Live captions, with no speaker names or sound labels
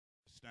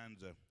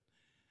stanza.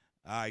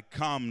 I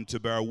come to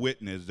bear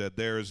witness that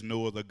there is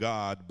no other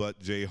God but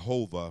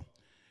Jehovah,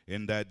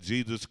 and that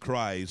Jesus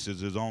Christ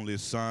is his only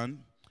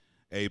Son,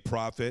 a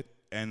prophet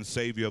and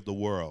Savior of the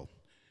world.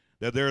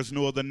 That there is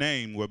no other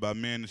name whereby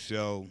men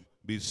shall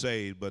be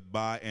saved but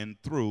by and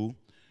through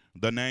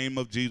the name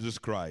of Jesus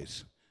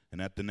Christ.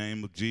 And at the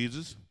name of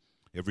Jesus,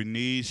 every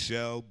knee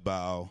shall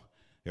bow,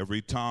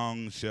 every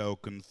tongue shall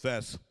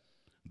confess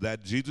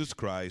that Jesus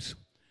Christ,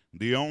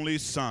 the only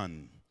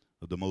Son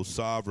of the most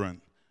sovereign,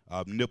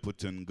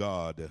 omnipotent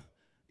God,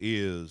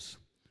 is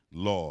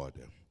Lord.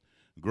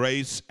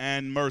 Grace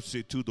and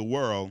mercy to the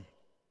world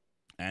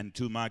and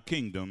to my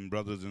kingdom,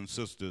 brothers and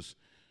sisters.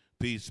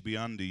 Peace be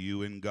unto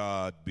you, and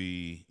God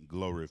be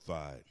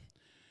glorified.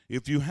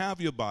 If you have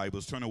your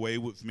Bibles, turn away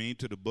with me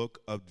to the book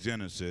of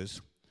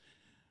Genesis.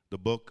 The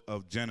book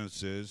of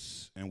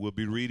Genesis, and we'll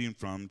be reading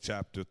from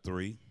chapter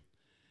 3.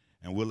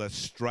 And we'll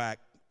extract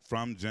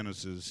from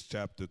Genesis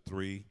chapter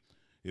 3.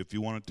 If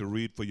you wanted to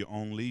read for your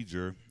own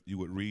leisure, you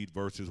would read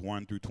verses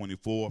 1 through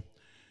 24.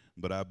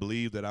 But I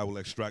believe that I will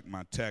extract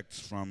my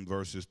text from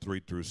verses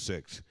 3 through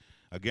 6.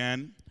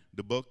 Again,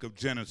 the book of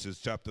Genesis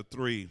chapter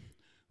 3,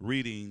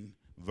 reading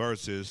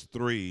verses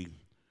 3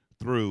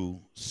 through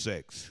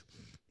 6.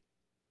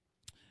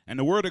 And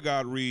the word of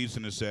God reads,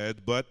 and it says,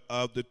 but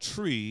of the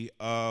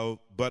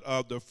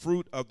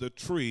fruit of the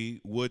tree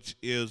which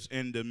is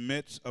in the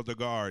midst of the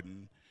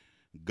garden,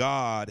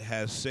 God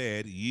has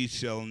said, ye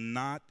shall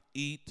not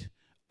eat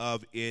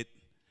of it,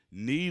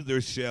 neither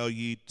shall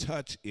ye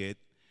touch it,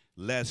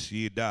 lest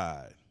ye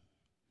die.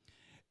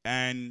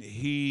 And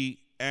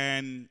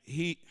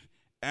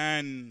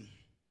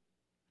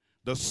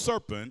the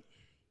serpent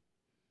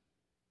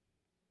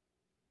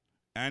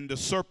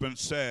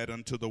said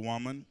unto the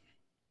woman,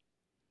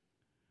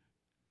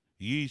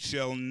 ye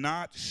shall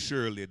not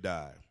surely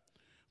die,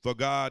 for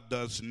God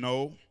does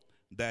know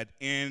that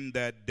in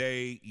that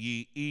day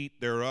ye eat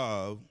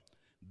thereof,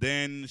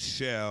 then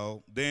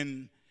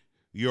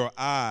your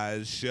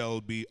eyes shall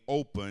be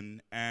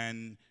open,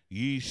 and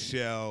ye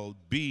shall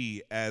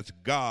be as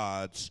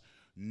gods,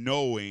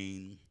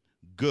 knowing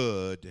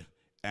good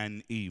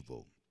and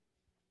evil.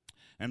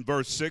 And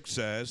verse 6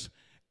 says,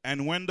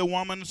 and when the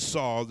woman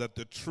saw that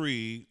the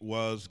tree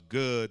was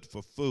good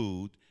for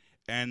food,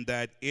 and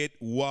that it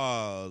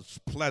was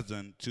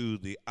pleasant to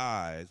the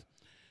eyes,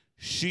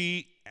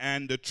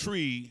 and the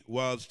tree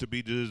was to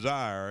be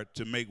desired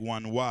to make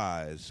one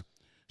wise,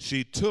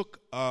 she took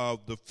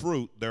of the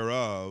fruit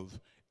thereof,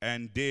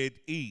 and did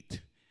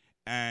eat,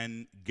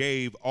 and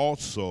gave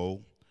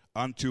also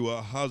unto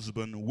her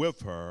husband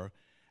with her,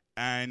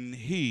 and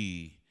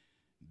he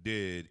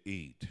did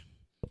eat.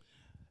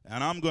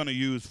 And I'm going to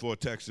use for a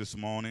text this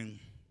morning,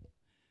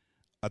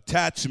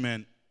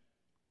 attachment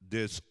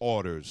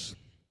disorders,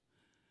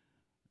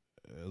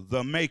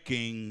 the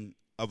making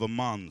of a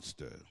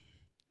monster,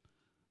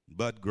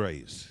 but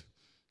grace.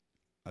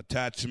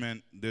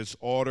 Attachment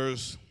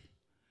disorders,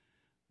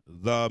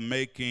 the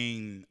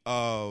making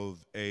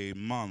of a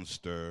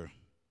monster,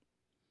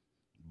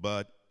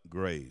 but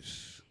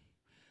grace.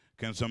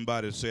 Can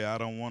somebody say, I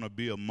don't want to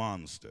be a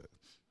monster?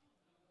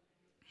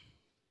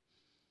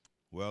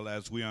 Well,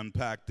 as we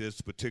unpack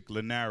this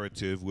particular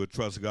narrative, we'll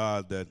trust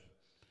God that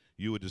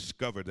you will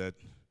discover that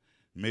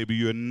maybe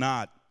you're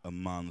not a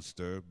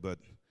monster, but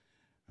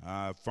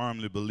I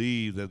firmly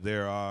believe that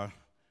there are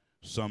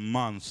some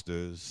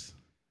monsters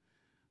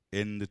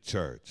in the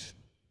church.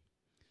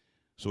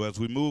 So as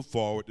we move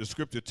forward, the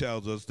scripture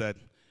tells us that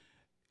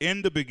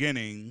in the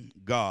beginning,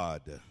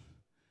 God,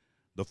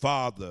 the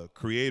Father,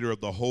 creator of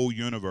the whole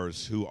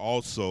universe, who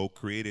also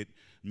created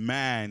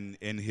man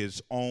in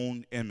his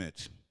own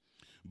image,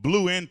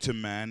 blew into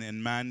man,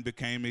 and man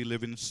became a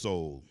living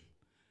soul.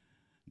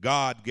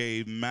 God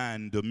gave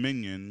man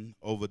dominion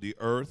over the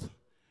earth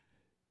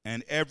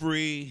and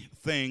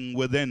everything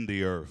within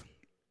the earth.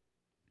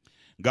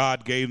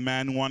 God gave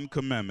man one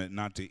commandment,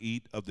 not to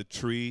eat of the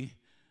tree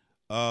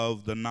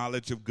of the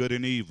knowledge of good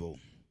and evil.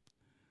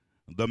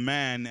 The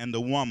man and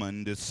the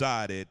woman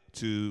decided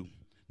to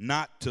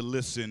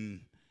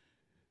listen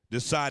to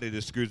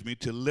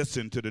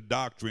the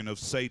doctrine of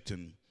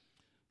Satan,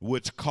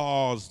 which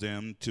caused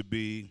them to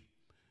be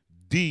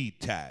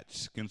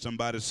detached. Can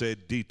somebody say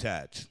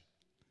detached?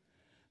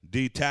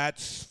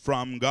 Detached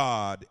from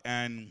God,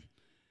 and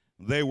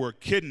they were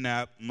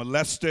kidnapped,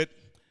 molested,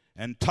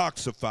 and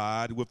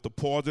toxified with the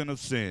poison of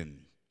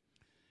sin,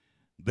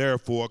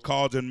 therefore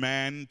causing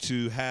man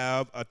to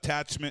have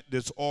attachment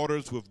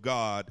disorders with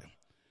God,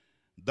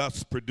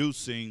 thus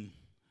producing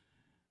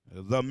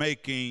the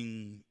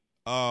making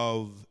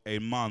of a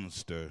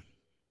monster,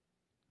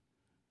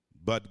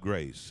 but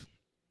grace.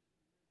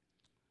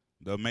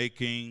 The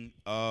making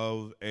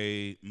of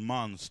a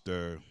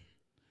monster,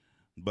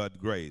 but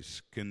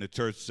grace. Can the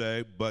church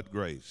say, but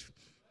grace?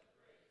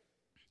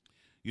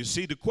 You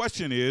see, the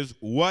question is,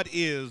 what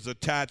is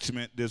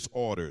attachment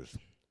disorders?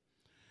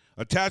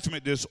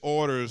 Attachment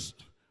disorders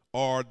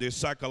are the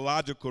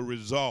psychological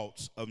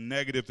results of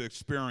negative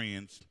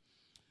experience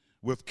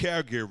with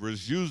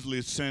caregivers,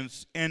 usually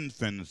since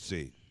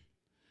infancy,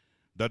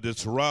 that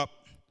disrupt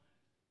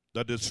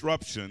the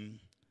disruption,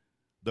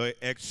 the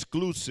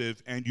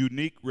exclusive and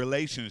unique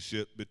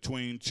relationship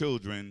between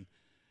children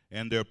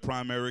and their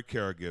primary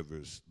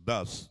caregivers,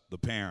 thus the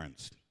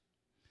parents.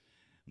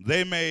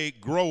 They may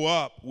grow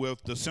up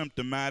with the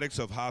symptomatics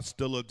of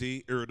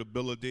hostility,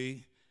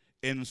 irritability,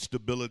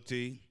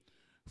 instability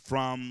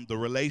from the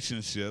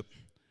relationship,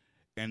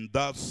 and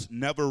thus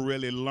never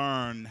really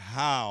learn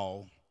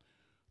how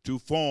to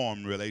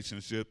form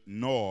relationship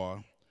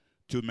nor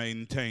to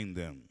maintain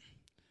them.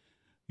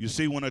 You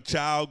see, when a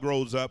child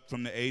grows up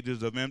from the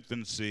ages of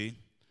infancy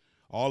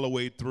all the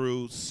way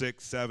through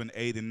 6, 7,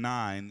 8, and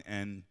 9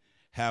 and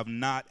have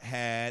not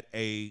had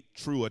a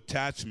true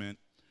attachment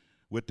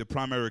with the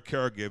primary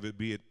caregiver,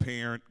 be it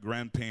parent,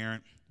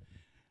 grandparent,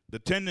 the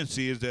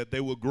tendency is that they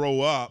will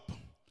grow up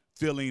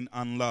feeling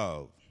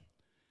unloved.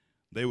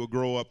 They will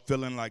grow up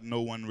feeling like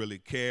no one really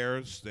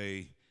cares.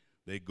 They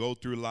go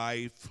through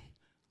life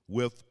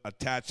with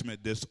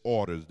attachment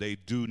disorders. They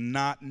do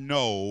not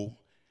know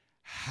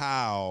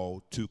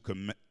how to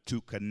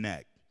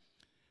connect.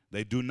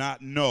 They do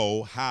not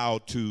know how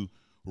to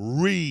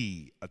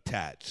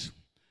reattach.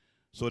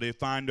 So they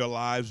find their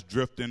lives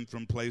drifting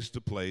from place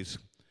to place,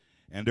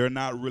 and they're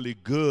not really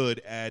good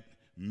at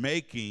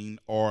making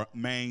or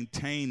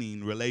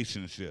maintaining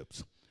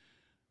relationships.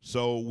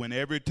 So when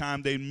every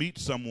time they meet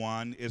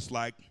someone, it's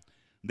like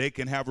they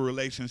can have a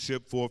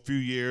relationship for a few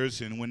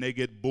years, and when they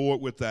get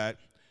bored with that,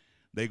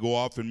 they go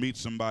off and meet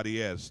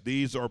somebody else.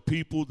 These are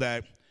people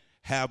that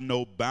have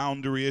no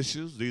boundary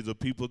issues. These are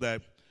people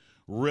that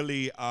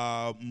really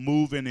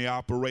move in the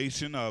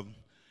operation of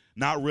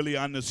not really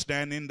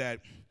understanding that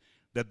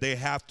they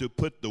have to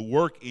put the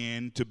work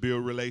in to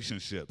build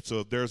relationships. So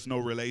if there's no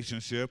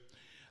relationship,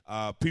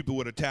 people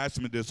with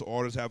attachment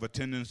disorders have a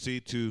tendency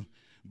to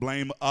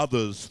blame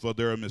others for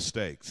their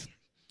mistakes.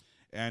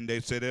 And they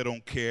say they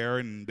don't care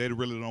and they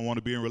really don't want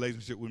to be in a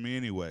relationship with me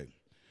anyway.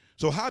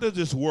 So how does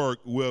this work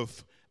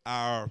with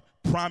our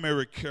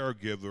primary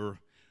caregiver,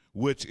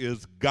 which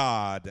is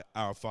God,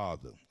 our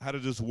Father? How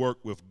does this work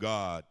with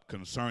God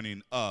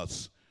concerning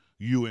us,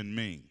 you and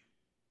me?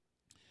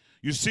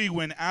 You see,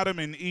 when Adam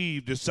and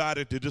Eve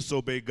decided to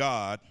disobey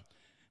God,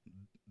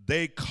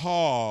 they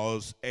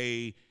caused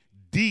a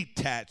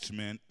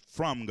detachment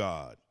from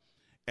God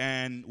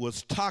and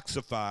was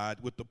toxified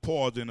with the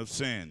poison of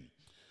sin.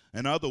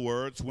 In other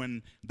words,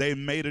 when they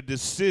made a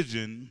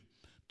decision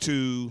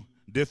to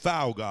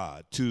defile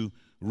God, to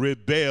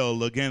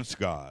rebel against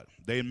God,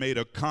 they made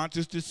a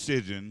conscious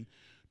decision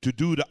to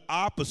do the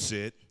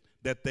opposite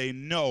that they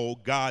know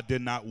God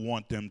did not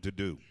want them to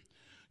do.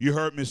 You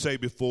heard me say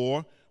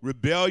before,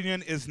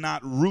 rebellion is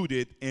not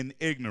rooted in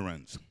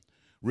ignorance.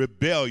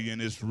 Rebellion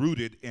is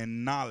rooted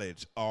in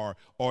knowledge, or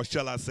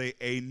shall I say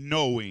a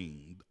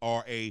knowing,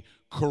 or a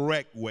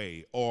correct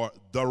way, or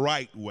the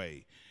right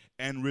way.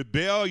 And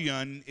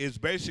rebellion is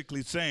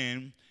basically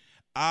saying,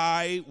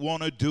 I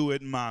want to do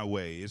it my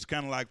way. It's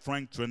kind of like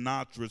Frank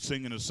Sinatra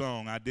singing a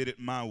song, I did it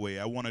my way,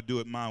 I want to do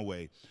it my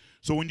way.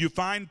 So when you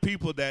find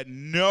people that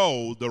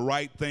know the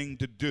right thing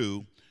to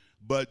do,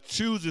 but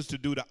chooses to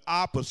do the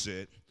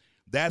opposite,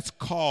 that's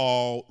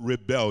called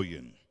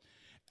rebellion.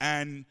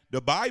 And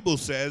the Bible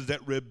says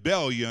that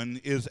rebellion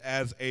is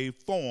as a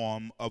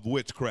form of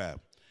witchcraft.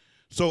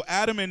 So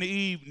Adam and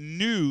Eve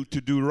knew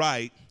to do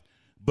right,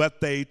 but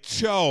they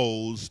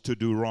chose to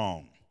do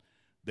wrong.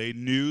 They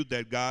knew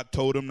that God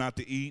told them not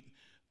to eat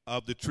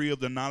of the tree of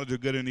the knowledge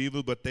of good and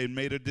evil, but they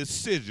made a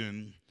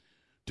decision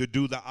to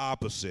do the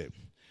opposite.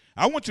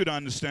 I want you to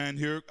understand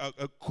here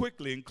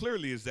quickly and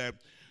clearly is that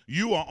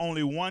you are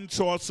only one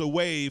choice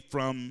away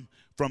from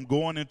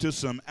going into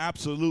some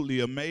absolutely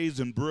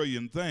amazing,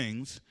 brilliant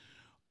things,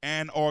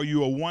 and or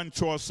you are one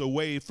choice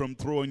away from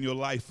throwing your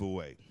life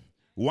away.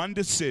 One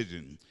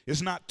decision.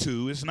 It's not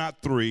two, it's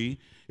not three,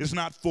 it's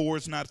not four,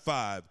 it's not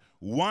five.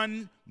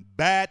 One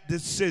bad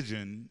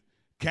decision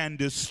can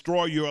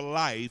destroy your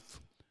life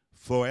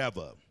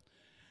forever.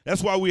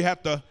 That's why we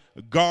have to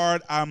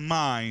guard our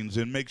minds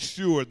and make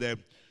sure that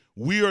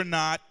we are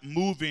not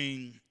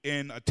moving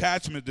in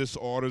attachment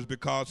disorders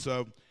because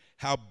of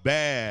how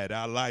bad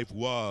our life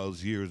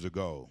was years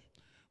ago.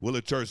 Will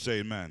the church say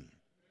amen?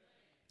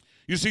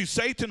 You see,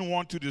 Satan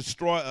wants to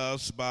destroy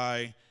us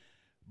by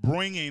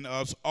bringing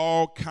us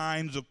all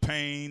kinds of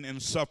pain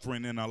and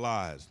suffering in our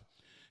lives.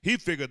 He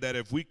figured that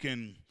if he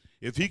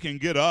can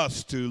get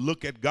us to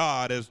look at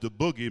God as the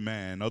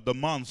boogeyman or the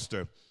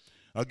monster,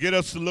 or get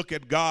us to look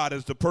at God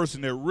as the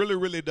person that really,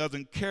 really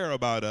doesn't care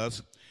about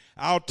us,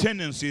 our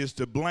tendency is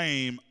to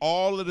blame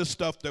all of the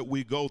stuff that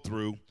we go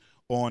through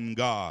on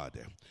God.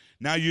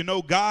 Now, you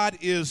know, God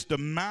is the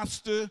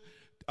master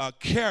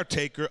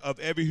caretaker of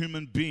every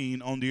human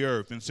being on the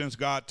earth. And since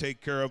God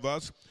takes care of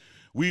us,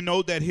 we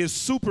know that his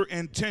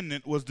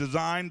superintendent was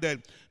designed that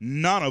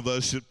none of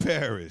us should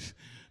perish.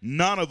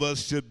 None of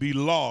us should be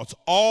lost.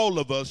 All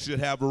of us should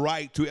have a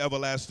right to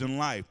everlasting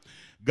life.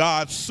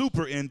 God's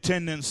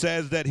superintendent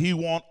says that he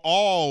wants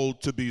all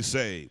to be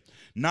saved.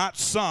 Not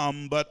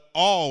some, but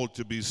all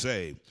to be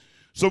saved.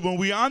 So when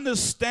we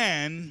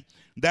understand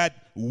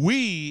that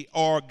we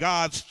are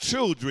God's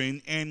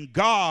children and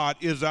God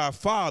is our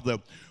Father.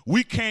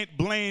 We can't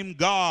blame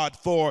God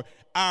for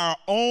our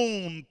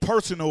own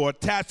personal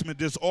attachment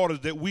disorders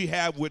that we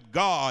have with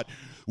God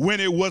when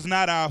it was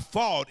not our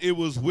fault. It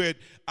was with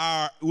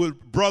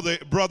brother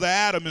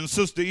Adam and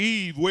sister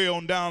Eve way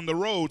on down the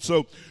road.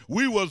 So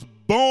we was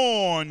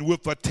born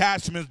with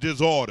attachment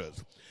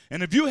disorders.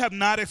 And if you have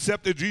not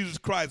accepted Jesus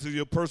Christ as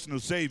your personal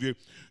Savior,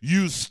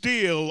 you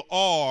still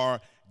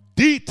are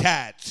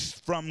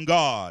detached from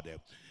God.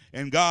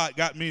 And God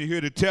got me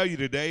here to tell you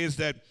today is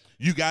that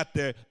you got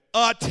to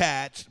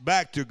attach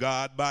back to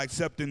God by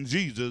accepting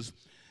Jesus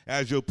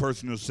as your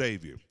personal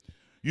Savior.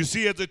 You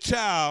see, as a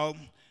child,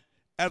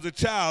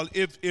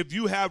 if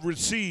you have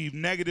received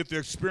negative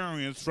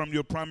experience from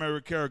your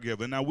primary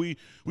caregiver, now we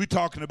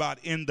talking about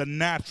in the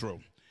natural,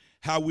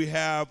 how we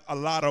have a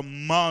lot of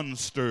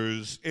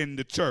monsters in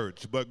the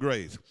church, but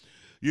grace.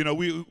 You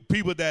know,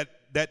 people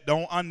that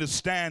don't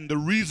understand the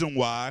reason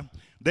why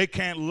they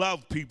can't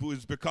love people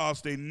is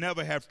because they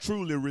never have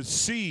truly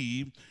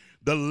received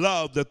the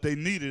love that they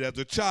needed as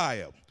a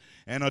child.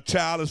 And a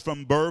child is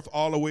from birth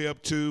all the way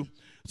up to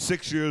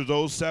 6 years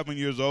old, 7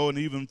 years old,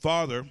 and even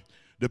farther,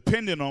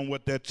 depending on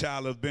what that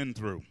child has been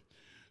through.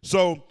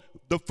 So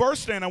the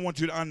first thing I want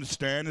you to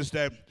understand is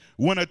that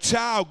when a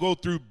child goes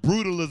through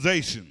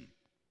brutalization,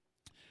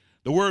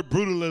 the word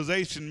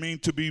brutalization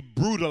means to be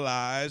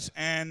brutalized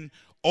and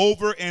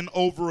over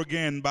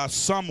again by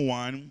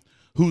someone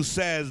who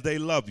says they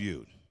love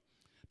you.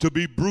 To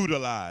be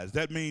brutalized,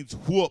 that means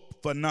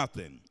whoop for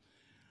nothing.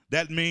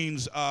 That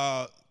means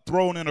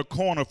thrown in a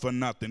corner for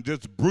nothing,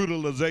 just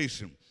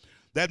brutalization.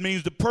 That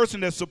means the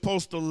person that's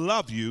supposed to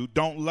love you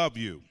don't love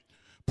you,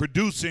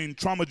 producing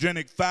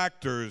traumagenic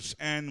factors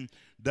and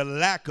the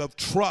lack of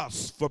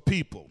trust for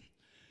people.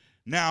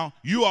 Now,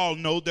 you all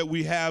know that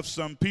we have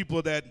some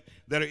people that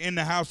are in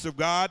the house of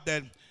God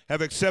that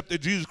have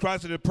accepted Jesus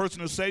Christ as their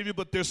personal Savior,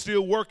 but they're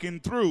still working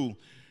through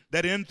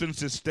that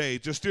infancy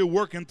stage. They're still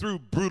working through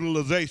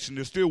brutalization.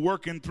 They're still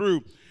working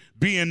through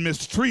being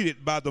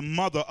mistreated by the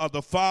mother or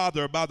the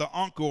father, by the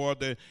uncle or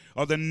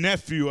the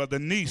nephew or the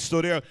niece.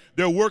 So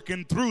they're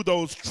working through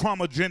those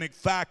traumagenic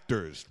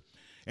factors.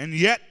 And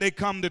yet they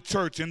come to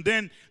church. And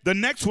then the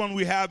next one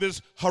we have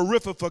is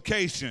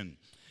horrification.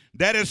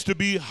 That is to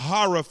be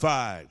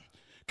horrified.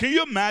 Can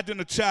you imagine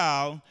a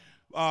child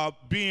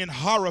being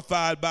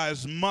horrified by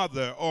his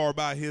mother or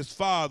by his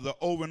father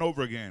over and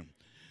over again?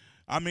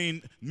 I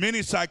mean,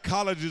 many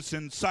psychologists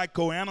and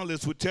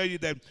psychoanalysts would tell you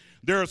that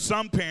there are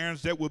some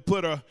parents that would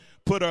put a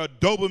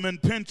Doberman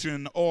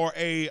Pinscher or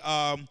a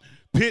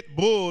pit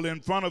bull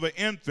in front of an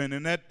infant,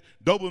 and that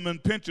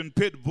Doberman Pinscher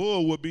pit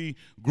bull would be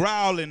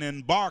growling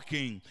and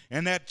barking,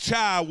 and that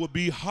child would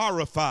be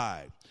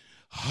horrified,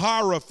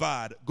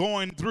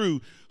 going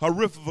through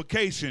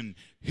horrification,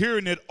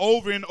 hearing it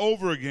over and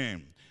over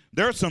again.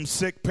 There are some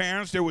sick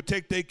parents that would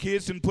take their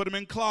kids and put them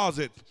in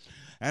closets.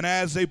 And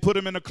as they put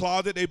them in the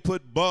closet, they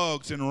put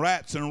bugs and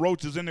rats and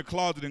roaches in the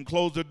closet and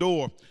close the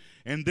door.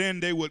 And then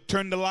they would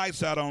turn the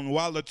lights out on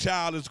while the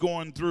child is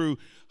going through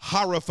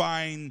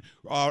horrifying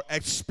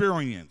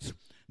experience.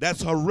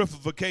 That's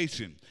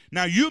horrification.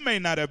 Now, you may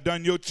not have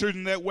done your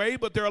children that way,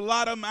 but there are a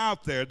lot of them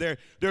out there. There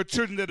are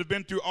children that have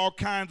been through all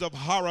kinds of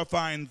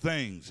horrifying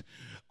things,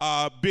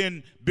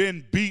 been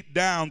beat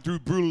down through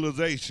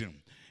brutalization.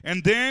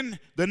 And then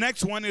the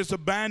next one is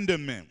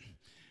abandonment.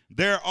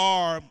 There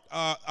are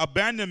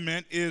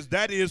abandonment is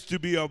to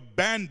be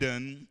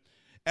abandoned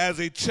as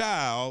a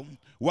child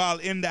while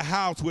in the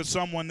house with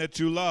someone that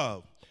you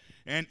love.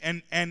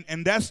 And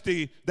that's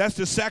the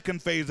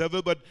second phase of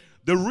it, but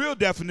the real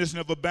definition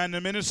of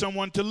abandonment is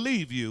someone to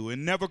leave you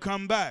and never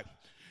come back.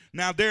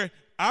 Now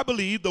I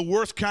believe the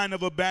worst kind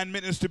of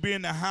abandonment is to be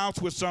in the house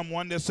with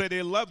someone that say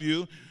they love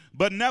you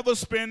but never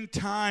spend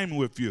time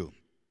with you,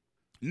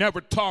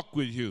 never talk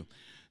with you,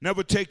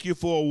 never take you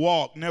for a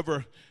walk,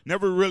 never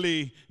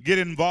really get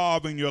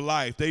involved in your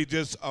life. They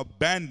just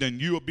abandon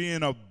you. Are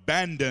being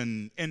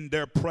abandoned in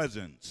their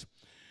presence.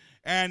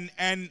 And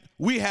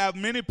we have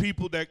many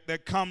people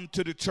that come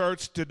to the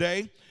church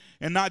today,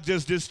 and not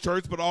just this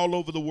church, but all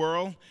over the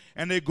world.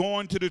 And they're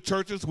going to the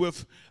churches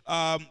with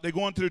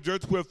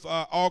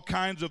all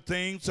kinds of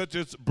things, such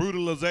as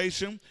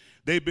brutalization.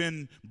 They've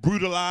been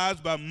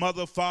brutalized by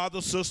mother,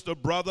 father, sister,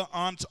 brother,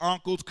 aunts,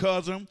 uncles,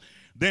 cousin.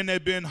 Then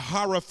they've been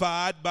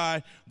horrified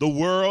by the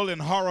world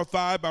and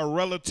horrified by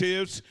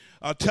relatives,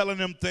 telling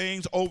them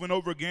things over and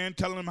over again,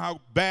 telling them how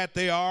bad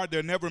they are.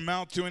 They'll never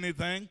amount to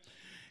anything.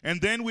 And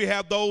then we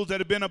have those that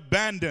have been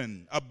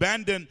abandoned.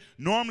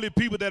 Normally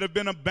people that have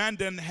been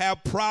abandoned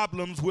have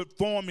problems with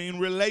forming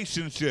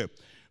relationship.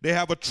 They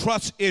have a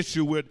trust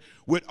issue with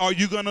are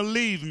you going to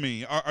leave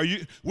me?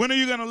 When are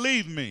you going to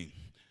leave me?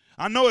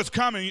 I know it's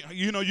coming.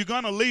 You know, you're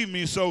going to leave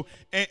me. So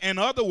in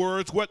other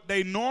words, what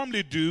they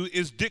normally do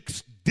is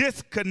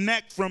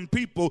disconnect from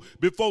people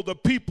before the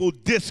people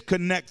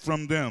disconnect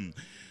from them.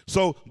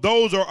 So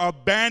those are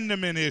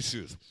abandonment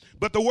issues.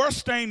 But the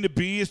worst thing to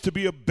be is to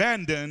be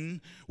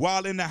abandoned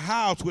while in the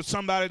house with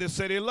somebody that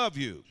say they love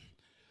you.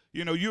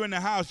 You know, you're in the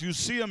house, you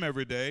see them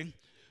every day.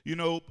 you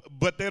know,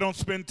 but they don't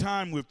spend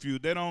time with you.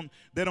 They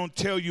don't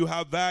tell you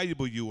how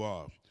valuable you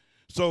are.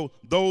 So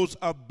those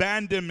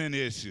abandonment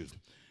issues.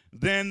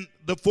 Then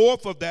the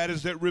fourth of that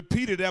is that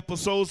repeated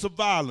episodes of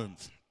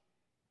violence.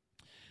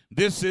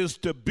 This is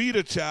to beat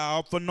a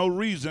child for no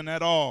reason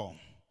at all.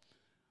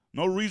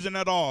 No reason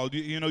at all.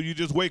 You know, you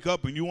just wake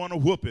up and you want to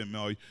whoop him.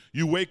 Or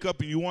you wake up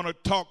and you want to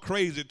talk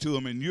crazy to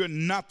him and you're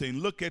nothing.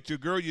 Look at your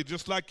girl. You're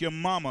just like your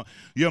mama.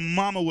 Your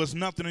mama was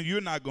nothing and you're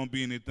not going to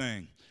be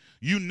anything.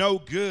 You know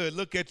good.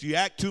 Look at you. You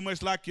act too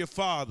much like your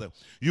father.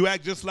 You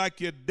act just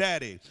like your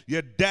daddy.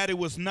 Your daddy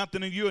was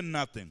nothing and you're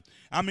nothing.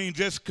 I mean,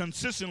 just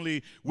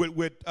consistently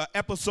with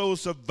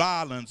episodes of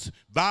violence,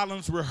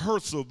 violence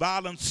rehearsal,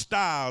 violent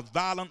styles,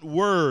 violent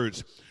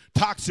words,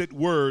 toxic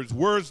words,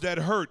 words that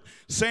hurt,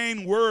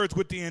 saying words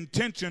with the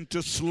intention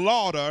to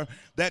slaughter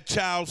that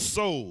child's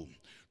soul,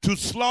 to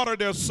slaughter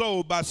their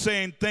soul by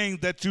saying things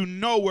that you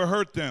know will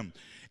hurt them.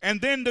 And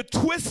then the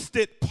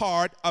twisted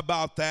part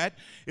about that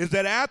is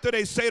that after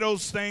they say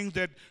those things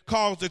that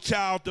cause the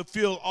child to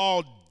feel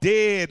all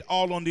dead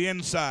all on the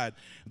inside,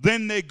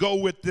 then they go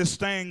with this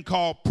thing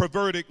called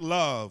perverted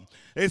love.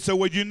 They say,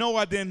 well, you know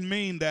I didn't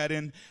mean that,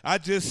 and I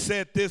just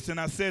said this and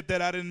I said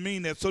that, I didn't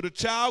mean that. So the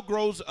child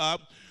grows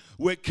up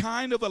with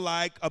kind of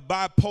like a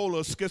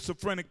bipolar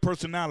schizophrenic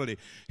personality.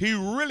 He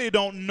really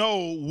don't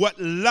know what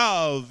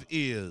love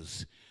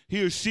is.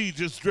 He or she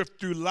just drifts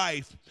through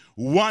life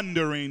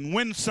wondering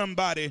when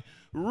somebody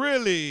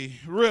really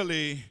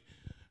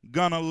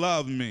gonna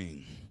love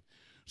me.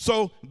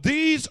 So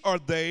these are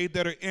they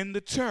that are in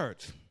the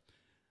church.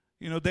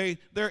 You know,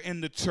 they're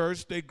in the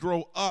church, they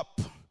grow up,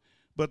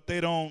 but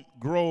they don't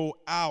grow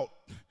out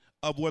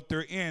of what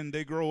they're in.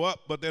 They grow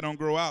up, but they don't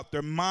grow out.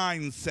 Their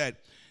mindset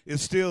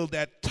is still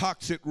that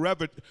toxic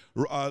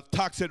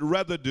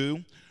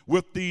residue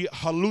with the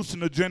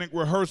hallucinogenic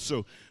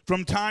rehearsal.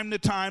 From time to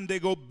time, they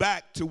go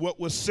back to what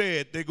was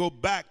said. They go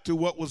back to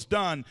what was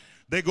done.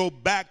 They go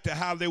back to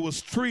how they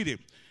was treated.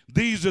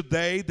 These are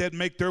they that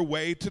make their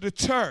way to the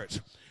church.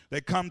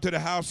 They come to the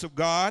house of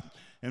God,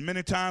 and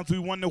many times we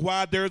wonder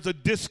why there's a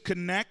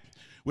disconnect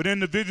with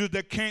individuals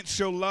that can't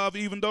show love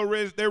even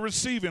though they're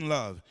receiving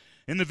love.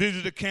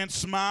 Individuals that can't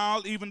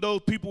smile even though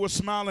people were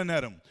smiling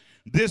at them.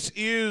 This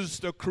is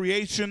the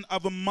creation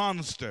of a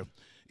monster.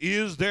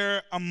 Is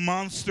there a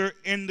monster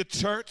in the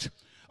church?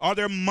 Are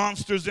there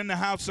monsters in the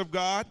house of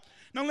God?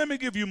 Now let me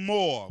give you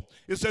more.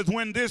 It says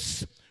when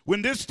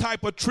this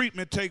type of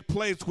treatment takes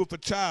place with a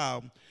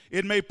child,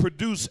 it may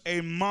produce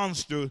a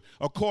monster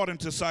according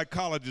to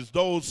psychologists,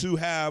 those who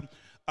have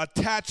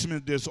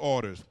attachment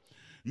disorders.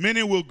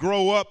 Many will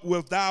grow up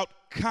without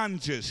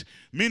conscience,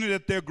 meaning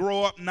that they'll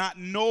grow up not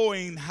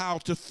knowing how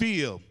to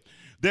feel.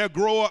 They'll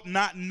grow up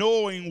not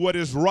knowing what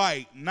is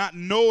right, not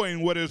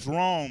knowing what is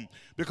wrong,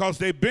 because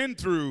they've been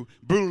through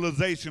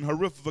brutalization,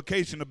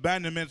 horrification,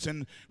 abandonments,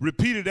 and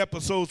repeated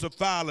episodes of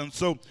violence.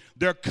 So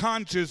their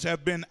conscience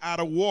have been out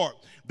of whack.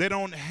 They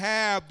don't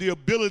have the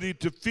ability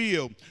to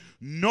feel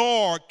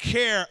nor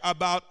care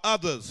about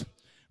others.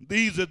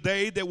 These are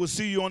they that will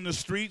see you on the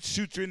street,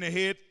 shoot you in the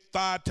head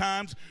 5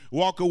 times,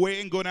 walk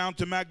away and go down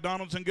to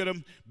McDonald's and get a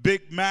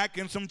Big Mac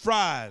and some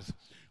fries.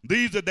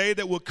 These are they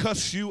that will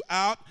cuss you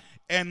out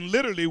and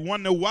literally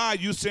wonder why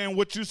you saying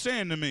what you're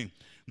saying to me.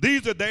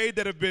 These are they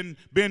that have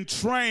been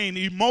trained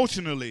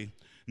emotionally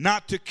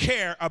not to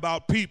care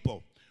about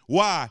people.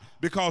 Why?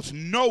 Because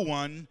no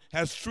one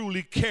has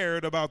truly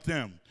cared about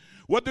them.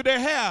 What do they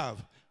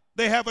have?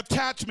 They have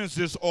attachment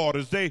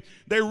disorders. They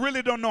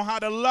really don't know how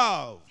to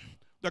love.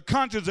 Their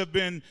conscience have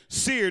been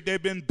seared.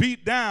 They've been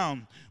beat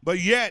down. But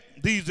yet,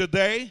 these are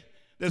they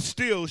that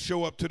still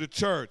show up to the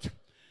church.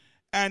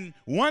 And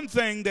one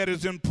thing that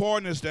is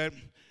important is that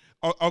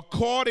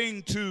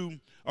according to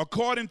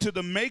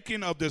the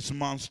making of this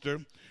monster,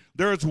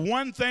 there is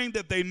one thing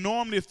that they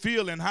normally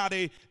feel and how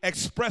they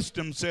express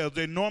themselves.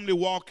 They normally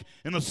walk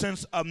in a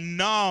sense of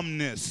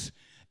numbness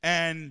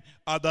and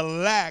the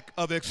lack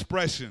of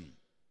expression.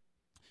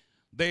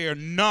 They are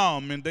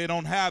numb and they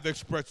don't have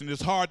expression.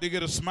 It's hard to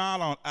get a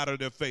smile out of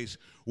their face.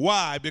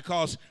 Why?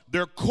 Because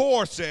their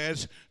core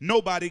says,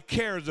 nobody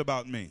cares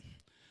about me.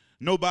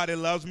 Nobody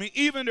loves me.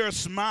 Even their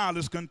smile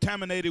is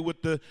contaminated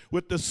with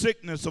the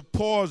sickness of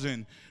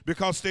poison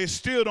because they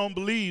still don't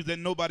believe that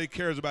nobody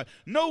cares about it.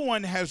 No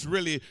one has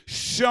really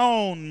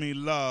shown me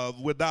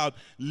love without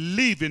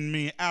leaving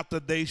me after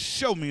they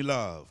show me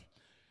love.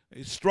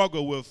 They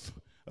struggle with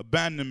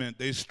abandonment.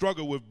 They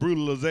struggle with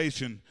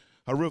brutalization,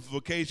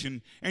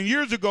 horrification. And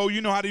years ago,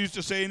 you know how they used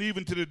to say, and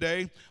even to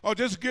today, oh,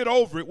 just get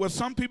over it. Well,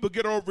 some people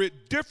get over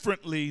it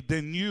differently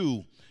than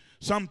you.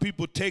 Some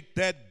people take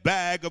that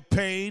bag of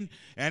pain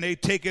and they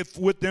take it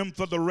with them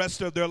for the rest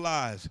of their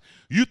lives.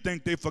 You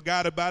think they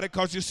forgot about it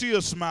because you see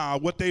a smile.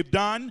 What they've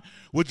done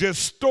was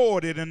just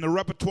stored it in the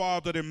repertoire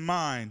of their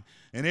mind.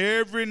 And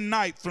every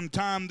night from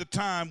time to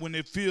time when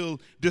they feel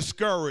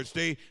discouraged,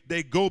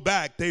 they go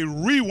back, they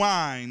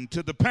rewind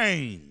to the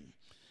pain.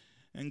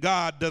 And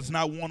God does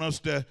not want us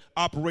to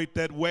operate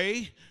that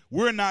way.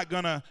 We're not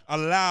going to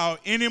allow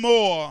any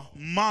more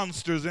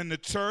monsters in the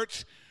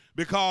church,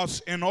 Because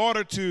in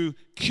order to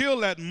kill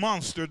that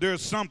monster,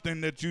 there's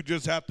something that you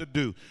just have to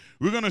do.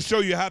 We're going to show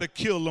you how to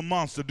kill the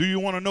monster. Do you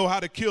want to know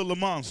how to kill the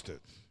monster?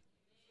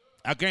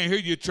 I can't hear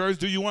you, church.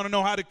 Do you want to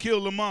know how to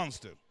kill the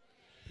monster?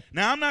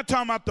 Now, I'm not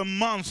talking about the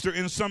monster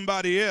in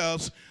somebody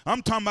else.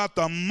 I'm talking about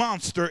the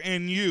monster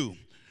in you.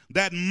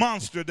 That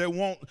monster that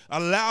won't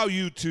allow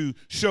you to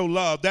show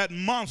love. That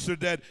monster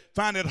that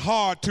find it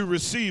hard to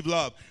receive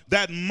love.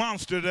 That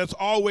monster that's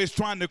always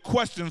trying to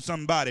question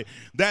somebody.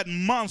 That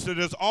monster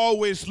that's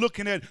always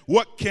looking at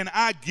what can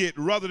I get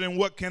rather than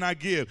what can I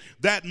give.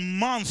 That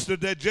monster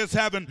that just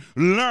haven't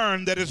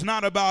learned that it's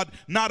not about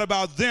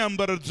them,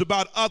 but it's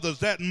about others.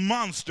 That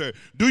monster.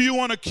 Do you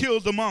want to kill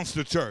the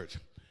monster, church?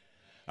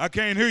 I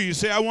can't hear you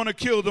say, I want to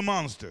kill the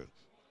monster.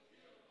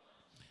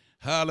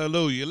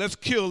 Hallelujah. Let's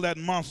kill that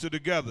monster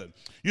together.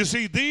 You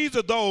see, these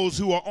are those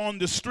who are on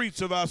the streets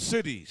of our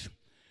cities.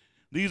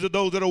 These are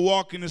those that are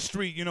walking the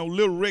street. You know,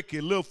 Lil Ricky,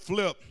 Lil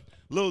Flip,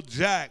 Lil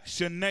Jack,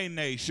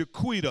 Shanae,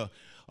 Shaquita.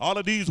 All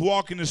of these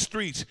walking the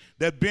streets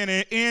that been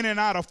in and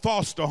out of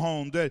foster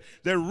home, that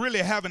really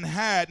haven't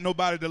had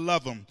nobody to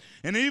love them.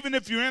 And even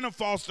if you're in a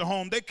foster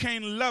home, they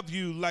can't love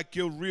you like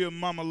your real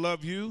mama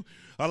love you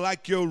or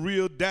like your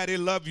real daddy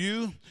love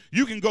you.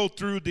 You can go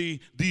through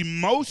the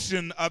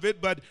motion of it,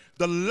 but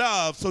the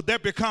love, so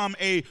that become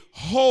a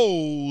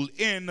hole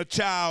in the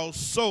child's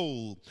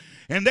soul.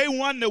 And they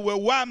wonder,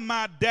 well, why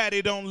my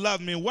daddy don't love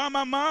me? Why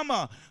my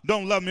mama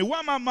don't love me?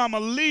 Why my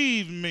mama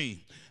leave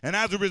me? And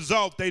as a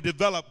result, they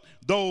develop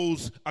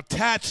those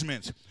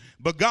attachments.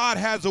 But God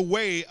has a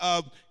way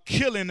of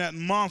killing that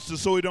monster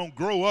so it don't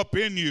grow up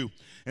in you.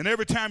 And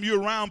every time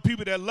you're around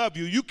people that love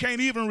you, you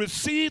can't even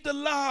receive the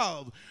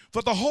love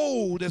for the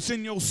hole that's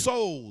in your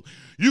soul.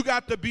 You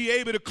got to be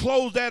able to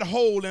close that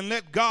hole and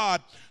let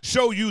God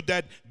show you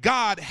that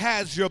God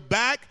has your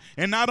back,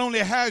 and not only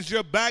has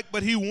your back,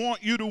 but he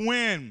wants you to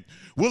win.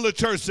 Will the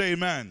church say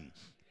amen?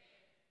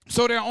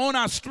 So they're on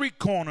our street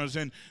corners,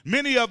 and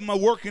many of them are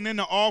working in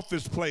the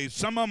office place.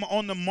 Some of them are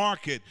on the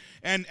market,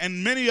 and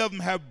many of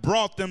them have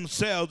brought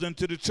themselves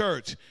into the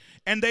church.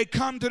 And they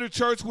come to the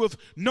church with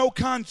no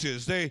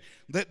conscience. They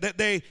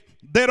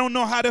don't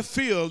know how to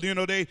feel. You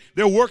know,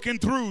 they're working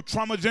through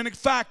traumagenic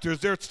factors.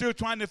 They're still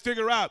trying to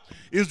figure out,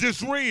 is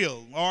this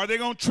real? Or are they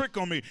going to trick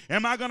on me?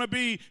 Am I going to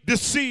be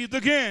deceived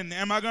again?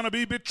 Am I going to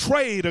be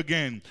betrayed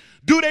again?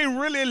 Do they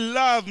really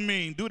love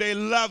me? Do they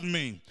love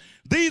me?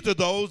 These are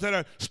those that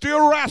are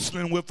still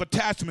wrestling with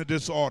attachment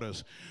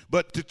disorders.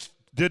 But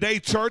today,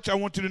 church, I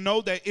want you to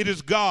know that it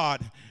is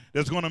God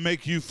that's going to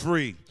make you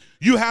free.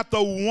 You have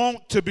to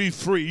want to be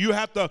free. You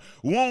have to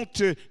want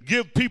to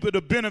give people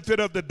the benefit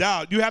of the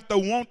doubt. You have to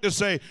want to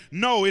say,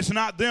 no, it's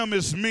not them,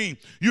 it's me.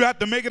 You have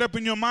to make it up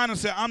in your mind and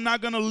say, I'm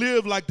not going to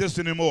live like this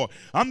anymore.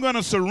 I'm going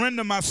to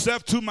surrender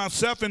myself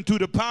and to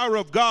the power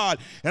of God,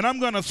 and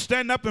I'm going to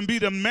stand up and be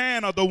the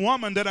man or the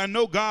woman that I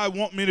know God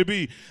wants me to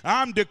be.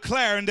 I'm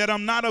declaring that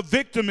I'm not a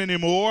victim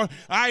anymore.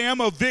 I am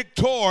a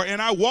victor,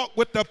 and I walk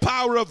with the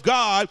power of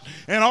God,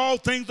 and all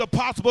things are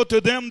possible to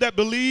them that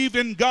believe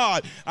in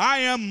God. I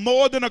am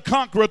more than a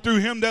conqueror through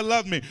him that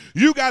loved me.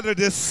 You got to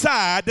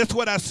decide, that's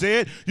what I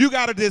said, you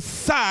got to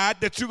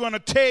decide that you're going to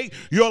take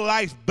your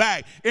life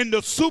back in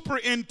the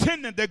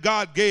superintendent that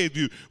God gave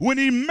you. When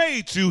he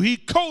made you, he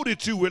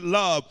coated you with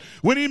love.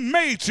 When he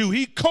made you,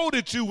 he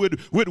coated you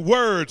with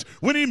words.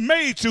 When he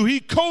made you,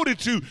 he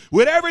coated you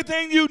with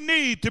everything you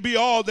need to be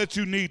all that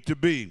you need to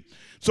be.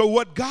 So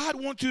what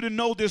God wants you to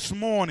know this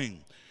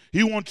morning,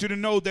 he wants you to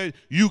know that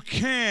you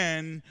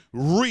can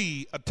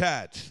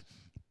reattach.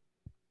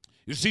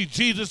 You see,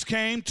 Jesus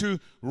came to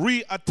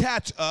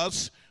reattach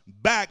us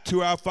back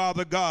to our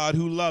Father God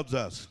who loves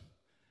us.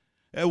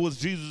 That was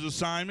Jesus'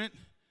 assignment.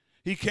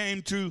 He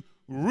came to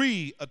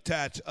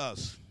reattach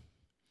us.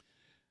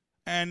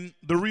 And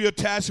the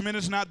reattachment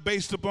is not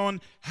based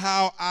upon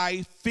how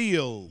I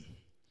feel.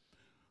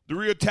 The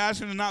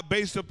reattachment is not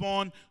based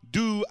upon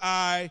do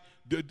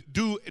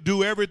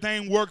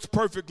everything works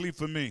perfectly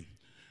for me.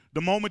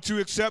 The moment you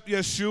accept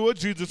Yeshua,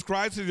 Jesus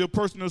Christ, as your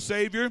personal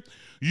Savior,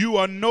 you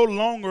are no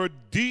longer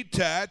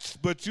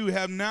detached, but you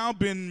have now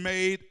been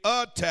made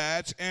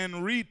attached and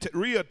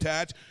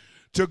reattached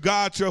to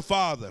God your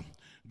Father.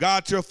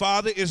 God your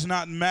Father is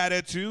not mad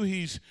at you.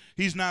 He's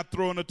not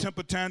throwing a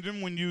temper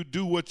tantrum when you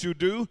do what you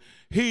do.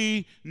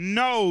 He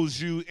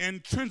knows you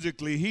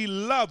intrinsically. He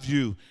loves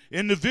you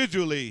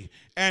individually.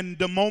 And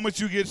the moment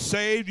you get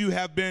saved, you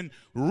have been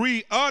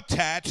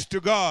reattached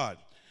to God.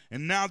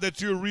 And now that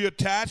you're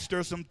reattached,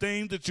 there's some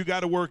things that you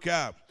got to work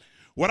out.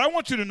 What I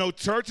want you to know,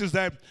 church, is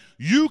that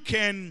you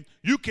can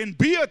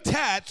be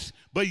attached,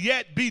 but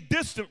yet be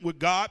distant with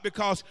God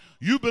because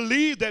you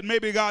believe that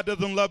maybe God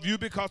doesn't love you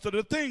because of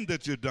the things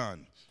that you've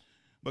done.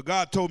 But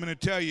God told me to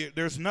tell you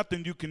there's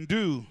nothing you can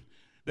do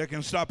that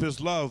can stop his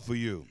love for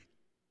you.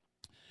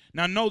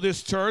 Now know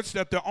this, church,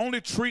 that the only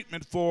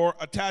treatment for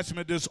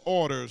attachment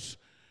disorders,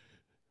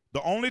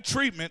 the only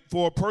treatment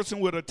for a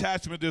person with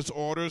attachment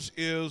disorders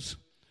is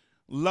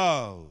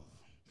love.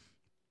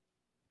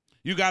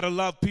 You got to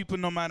love people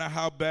no matter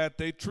how bad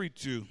they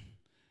treat you.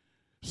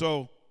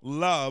 So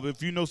love.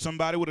 If you know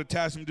somebody with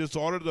attachment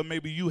disorder, then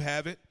maybe you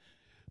have it.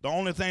 The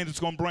only thing that's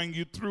going to bring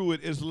you through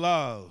it is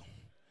love.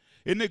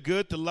 Isn't it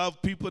good to love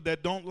people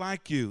that don't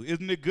like you?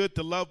 Isn't it good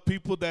to love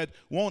people that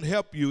won't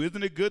help you?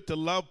 Isn't it good to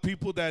love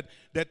people that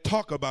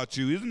talk about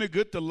you? Isn't it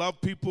good to love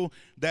people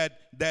that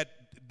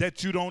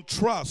you don't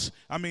trust?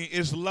 I mean,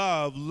 it's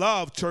love.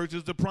 Love, church,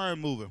 is the prayer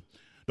mover.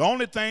 The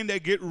only thing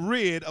that get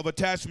rid of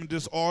attachment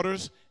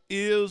disorders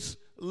is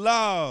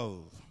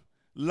love.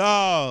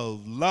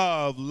 Love,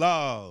 love,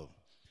 love.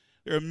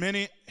 There are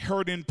many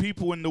hurting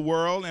people in the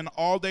world, and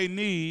all they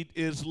need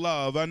is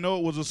love. I know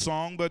it was a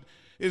song, but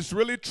it's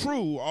really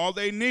true. All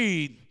they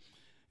need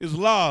is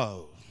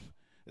love.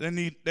 They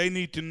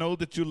need to know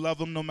that you love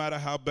them no matter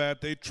how bad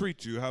they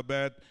treat you, how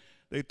bad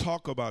they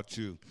talk about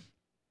you.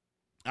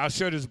 I'll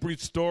share this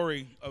brief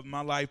story of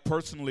my life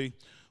personally,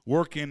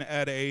 working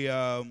at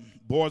a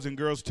Boys and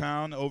Girls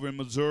Town over in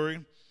Missouri.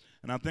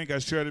 And I think I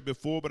shared it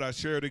before, but I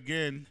share it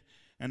again.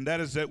 And that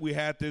is that we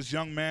had this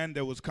young man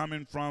that was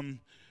coming from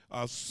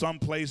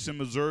someplace in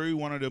Missouri,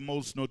 one of the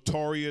most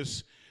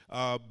notorious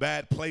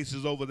bad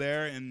places over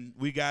there, and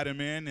we got him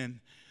in, and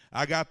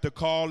I got the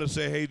call to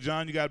say, hey,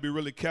 John, you got to be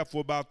really careful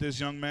about this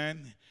young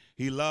man.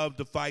 He loved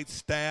to fight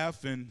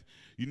staff, and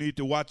you need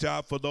to watch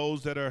out for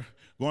those that are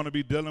going to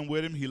be dealing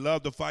with him. He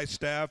loved to fight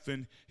staff,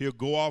 and he'll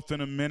go off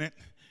in a minute.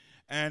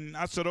 And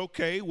I said,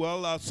 okay,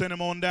 well, I'll send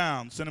him on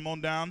down. Send him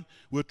on down.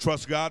 We'll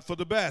trust God for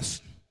the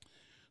best.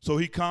 So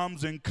he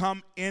comes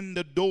in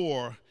the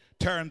door,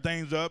 tearing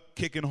things up,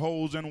 kicking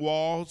holes in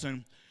walls,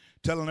 and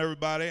telling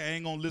everybody, I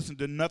ain't going to listen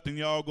to nothing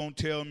y'all going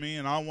to tell me,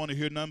 and I don't want to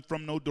hear nothing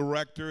from no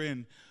director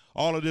and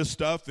all of this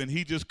stuff. And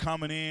he just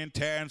coming in,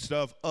 tearing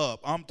stuff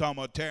up. I'm talking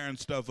about tearing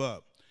stuff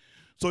up.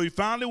 So he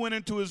finally went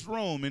into his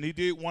room, and he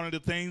did one of the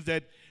things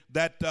that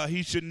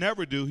he should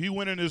never do. He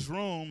went in his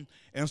room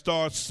and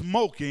started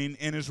smoking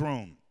in his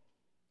room.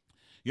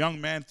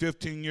 Young man,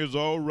 15 years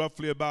old,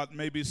 roughly about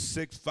maybe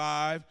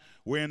 6'5",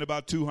 weighing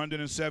about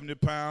 270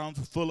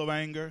 pounds, full of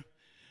anger.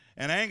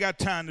 And I ain't got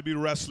time to be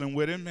wrestling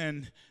with him,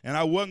 and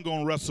I wasn't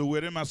going to wrestle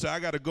with him. I said, I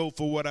got to go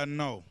for what I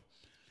know.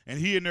 And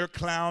he in there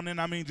clowning,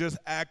 just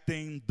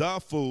acting the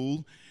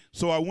fool.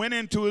 So I went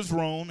into his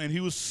room, and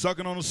he was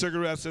sucking on a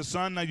cigarette. I said,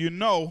 son, now you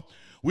know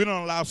we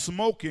don't allow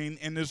smoking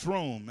in this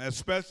room,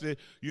 especially,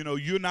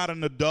 you're not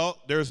an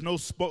adult. There's no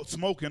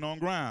smoking on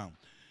ground.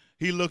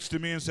 He looks to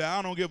me and said,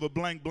 I don't give a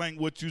blank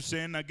what you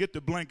saying. Now get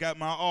the blank out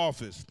my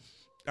office.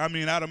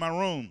 Out of my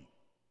room.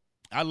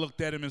 I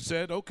looked at him and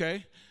said,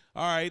 okay.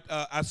 All right,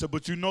 I said,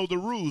 but you know the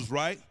rules,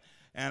 right?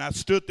 And I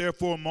stood there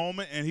for a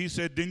moment, and he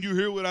said, didn't you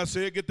hear what I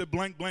said? Get the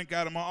blank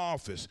out of my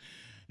office.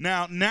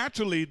 Now,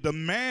 naturally, the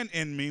man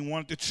in me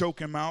wanted to choke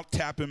him out,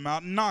 tap him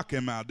out, knock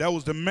him out. That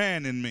was the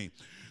man in me.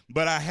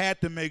 But I had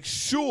to make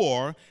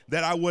sure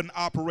that I wasn't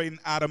operating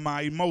out of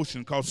my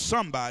emotion, because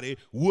somebody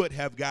would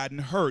have gotten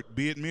hurt,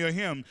 be it me or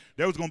him.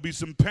 There was going to be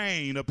some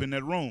pain up in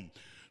that room.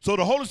 So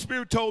the Holy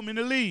Spirit told me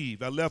to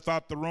leave. I left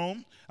out the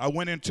room. I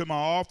went into my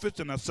office,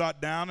 and I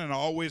sat down, and I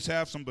always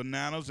have some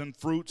bananas and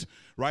fruits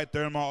right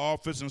there in my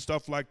office and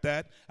stuff like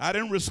that. I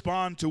didn't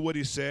respond to what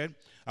he said.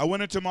 I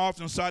went into my office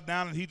and sat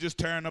down, and he just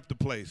tearing up the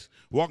place,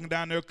 walking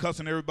down there,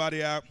 cussing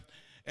everybody out.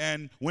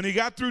 And when he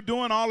got through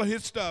doing all of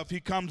his stuff,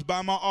 he comes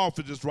by my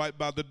office, just right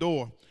by the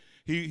door.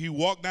 He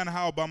walked down the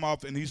hall by my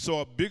office, and he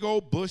saw a big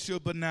old bush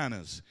of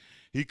bananas.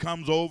 He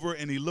comes over,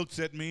 and he looks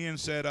at me and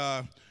said,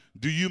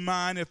 do you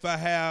mind if I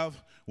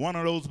have one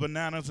of those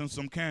bananas and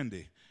some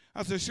candy?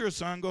 I said, sure,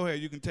 son, go ahead,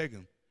 you can take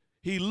them.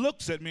 He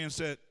looks at me and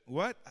said,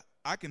 what?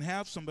 I can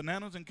have some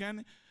bananas and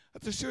candy? I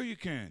said, sure you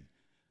can.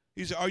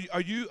 He said, are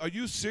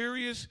you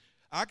serious?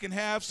 I can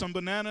have some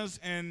bananas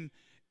and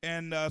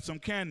some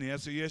candy. I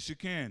said, yes, you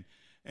can.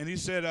 And he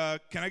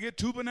said, can I get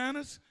 2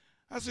 bananas?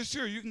 I said,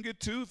 sure, you can get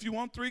 2. If you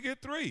want 3,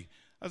 get 3.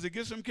 I said,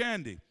 get some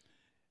candy.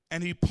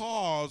 And he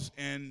paused,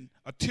 and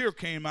a tear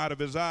came out of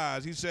his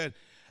eyes. He said,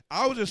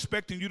 I was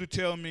expecting you to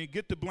tell me,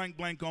 get the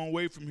blank on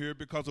away from here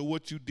because of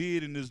what you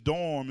did in this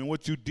dorm and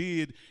what you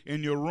did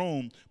in your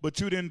room,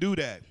 but you didn't do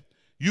that.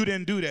 You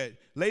didn't do that.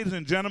 Ladies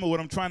and gentlemen, what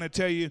I'm trying to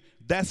tell you,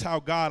 that's how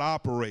God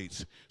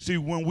operates. See,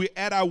 when we're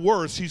at our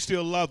worst, he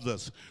still loves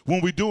us.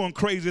 When we're doing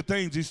crazy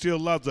things, he still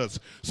loves us.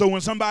 So when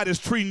somebody's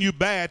treating you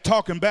bad,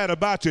 talking bad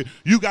about you,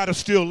 you got to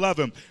still love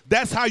him.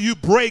 That's how you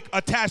break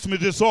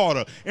attachment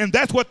disorder. And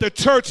that's what the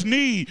church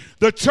needs.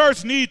 The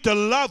church needs to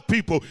love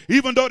people.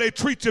 Even though they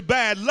treat you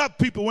bad, love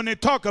people when they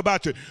talk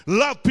about you.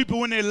 Love people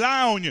when they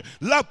lie on you.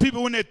 Love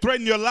people when they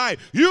threaten your life.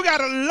 You got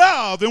to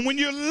love. And when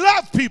you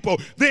love people,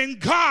 then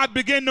God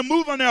begin to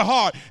move on their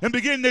heart and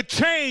begin to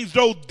change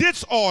those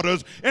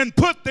disorders and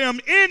put them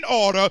in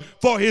order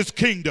for his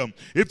kingdom.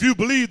 If you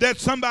believe that,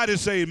 somebody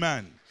say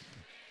amen.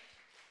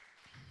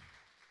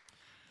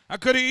 I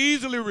could have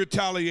easily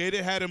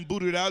retaliated, had him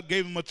booted out,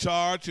 gave him a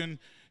charge, and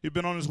he'd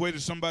been on his way to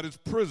somebody's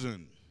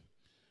prison.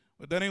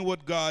 But that ain't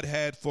what God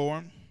had for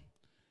him.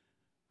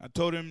 I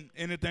told him,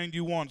 anything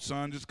you want,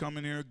 son, just come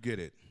in here and get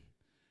it.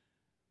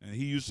 And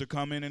he used to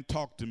come in and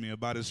talk to me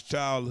about his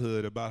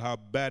childhood, about how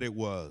bad it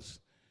was.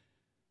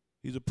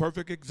 He's a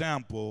perfect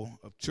example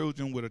of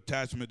children with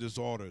attachment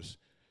disorders.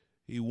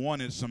 He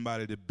wanted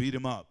somebody to beat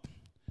him up.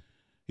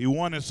 He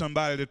wanted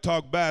somebody to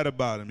talk bad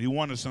about him. He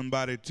wanted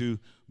somebody to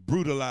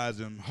brutalize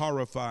him,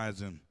 horrify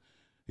him.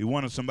 He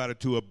wanted somebody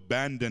to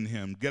abandon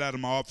him, get out of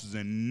my office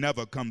and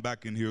never come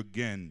back in here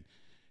again.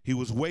 He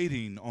was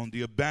waiting on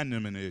the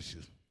abandonment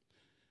issue.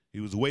 He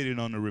was waiting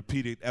on a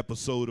repeated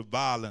episode of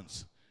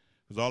violence.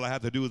 Because all I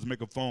had to do was make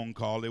a phone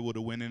call. They would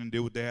have went in and did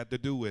what they had to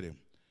do with him.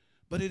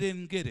 But he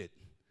didn't get it.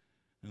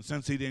 And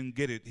since he didn't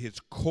get it, his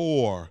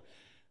core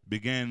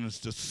began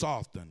to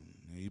soften.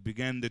 He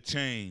began to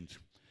change.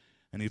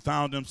 And he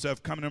found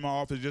himself coming in my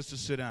office just to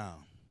sit down.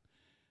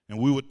 And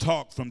we would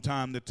talk from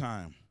time to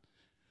time.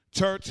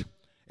 Church,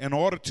 in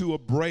order to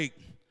break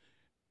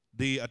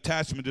the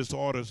attachment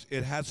disorders,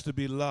 it has to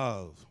be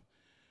love.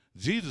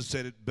 Jesus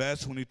said it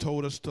best when he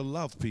told us to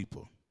love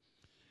people.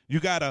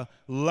 You got to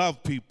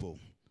love people.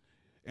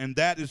 And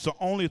that is the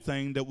only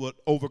thing that would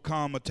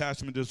overcome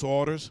attachment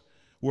disorders,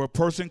 where a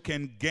person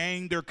can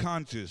gain their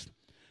conscience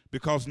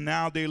because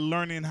now they're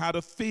learning how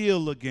to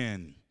feel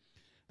again.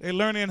 They're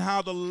learning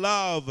how to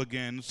love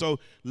again. So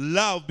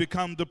love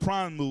becomes the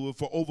prime mover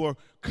for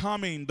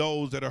overcoming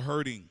those that are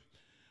hurting.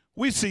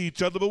 We see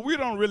each other, but we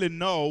don't really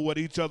know what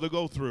each other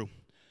go through.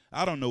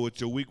 I don't know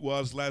what your week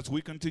was last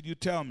week until you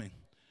tell me.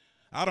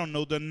 I don't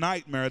know the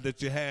nightmare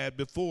that you had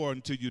before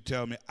until you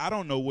tell me. I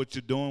don't know what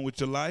you're doing with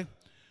your life.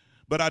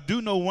 But I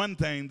do know one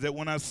thing, that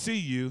when I see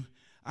you,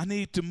 I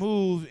need to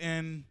move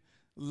in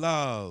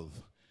love.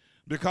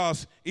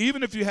 Because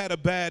even if you had a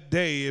bad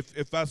day,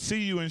 if I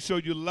see you and show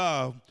you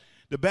love,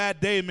 the bad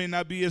day may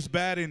not be as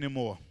bad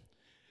anymore.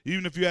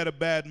 Even if you had a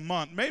bad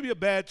month, maybe a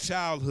bad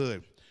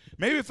childhood.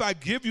 Maybe if I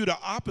give you the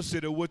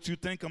opposite of what you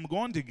think I'm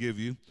going to give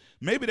you,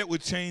 maybe that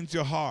would change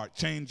your heart,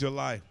 change your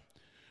life.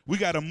 We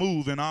got to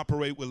move and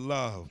operate with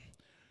love.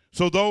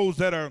 So those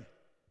that are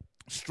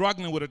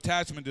struggling with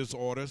attachment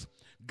disorders,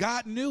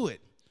 God knew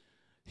it.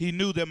 He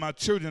knew that my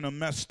children are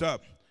messed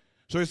up.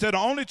 So he said the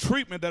only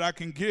treatment that I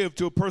can give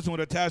to a person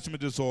with attachment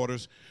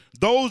disorders,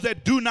 those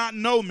that do not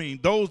know me,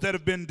 those that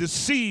have been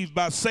deceived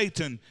by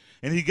Satan,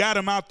 and he got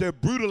them out there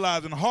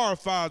brutalizing,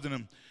 horrifying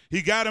them.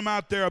 He got them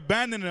out there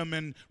abandoning them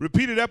in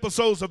repeated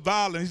episodes of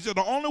violence. He said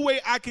the only way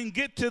I can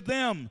get to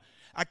them,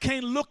 I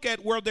can't look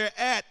at where they're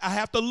at. I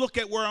have to look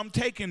at where I'm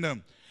taking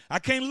them. I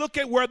can't look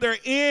at where they're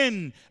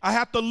in. I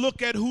have to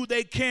look at who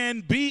they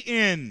can be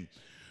in.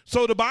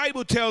 So the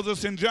Bible tells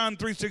us in John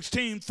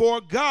 3:16,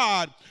 for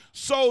God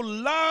so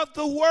loved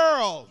the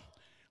world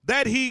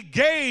that he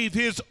gave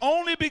his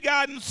only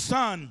begotten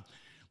Son,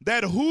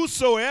 that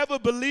whosoever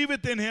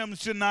believeth in him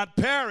should not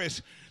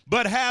perish,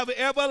 but have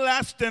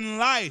everlasting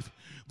life.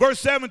 Verse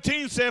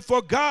 17 said,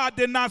 for God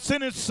did not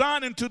send his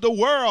Son into the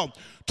world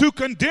to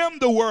condemn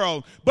the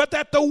world, but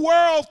that the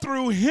world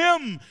through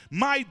him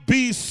might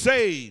be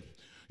saved.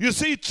 You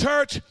see,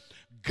 church,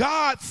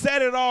 God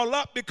set it all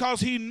up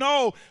because he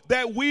know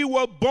that we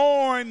were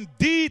born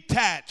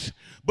detached.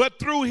 But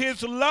through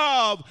his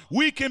love,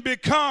 we can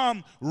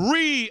become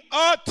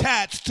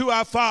reattached to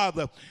our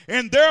Father.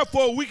 And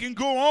therefore, we can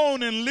go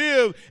on and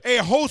live a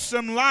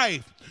wholesome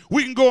life.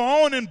 We can go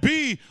on and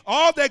be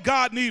all that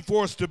God needs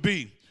for us to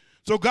be.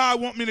 So God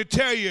wants me to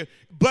tell you,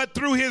 but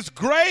through his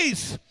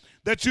grace,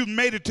 that you've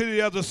made it to the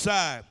other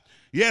side.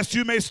 Yes,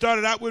 you may start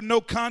it out with no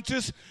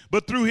conscience,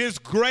 but through his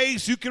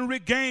grace, you can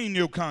regain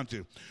your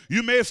conscience.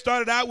 You may have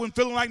started out when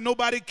feeling like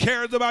nobody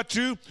cares about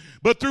you,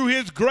 but through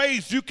his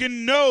grace, you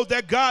can know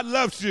that God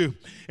loves you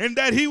and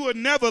that he will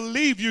never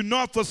leave you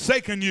nor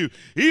forsaken you.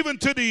 Even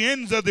to the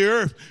ends of the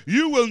earth,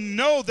 you will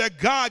know that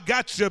God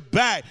got your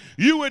back.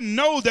 You would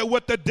know that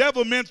what the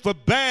devil meant for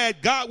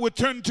bad, God would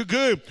turn to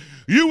good.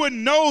 You would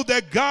know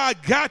that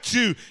God got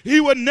you. He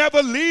would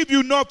never leave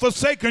you nor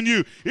forsaken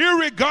you.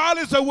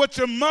 Irregardless of what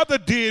your mother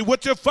did,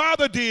 what your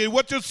father did,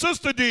 what your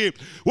sister did,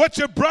 what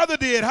your brother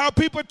did, how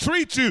people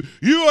treat you,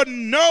 you will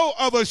know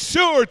of a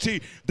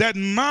surety that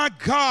my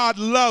God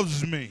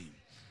loves me.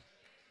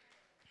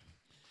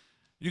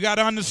 You got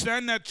to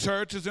understand that,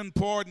 church, is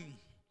important.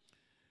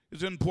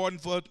 It's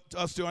important for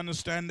us to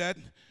understand that.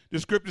 The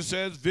scripture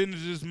says,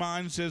 vengeance is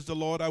mine, says the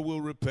Lord, I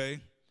will repay.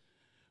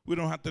 We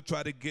don't have to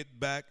try to get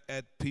back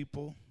at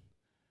people.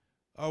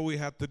 All we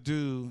have to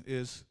do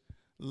is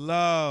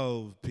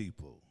love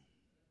people.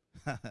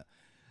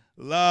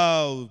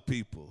 Love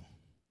people.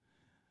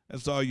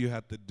 That's all you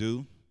have to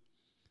do.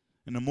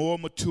 And the more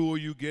mature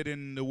you get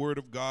in the Word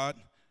of God,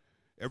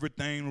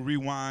 everything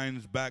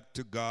rewinds back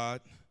to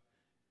God,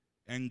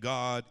 and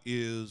God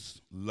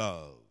is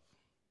love.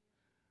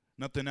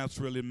 Nothing else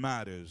really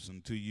matters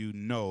until you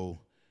know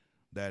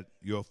that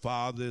your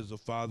Father is a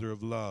Father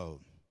of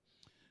love.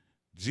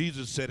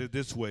 Jesus said it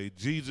this way.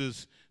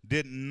 Jesus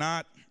did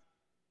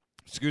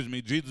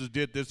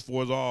this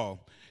for us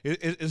all.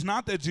 It's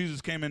not that Jesus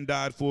came and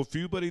died for a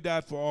few, but he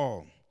died for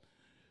all.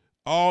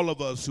 All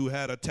of us who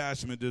had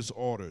attachment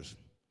disorders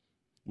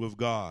with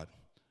God.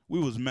 We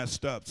was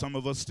messed up. Some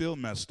of us still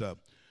messed up.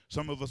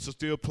 Some of us are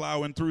still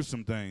plowing through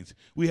some things.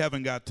 We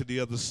haven't got to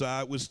the other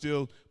side. We're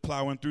still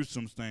plowing through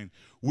some things.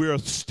 We're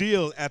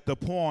still at the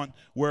point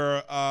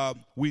where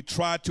we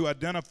try to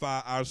identify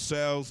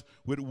ourselves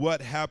with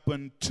what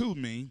happened to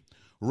me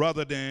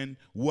rather than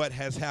what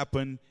has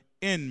happened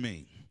in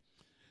me.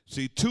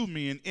 See, to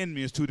me and in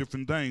me is two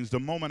different things. The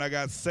moment I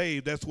got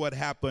saved, that's what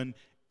happened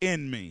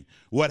in me.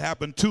 What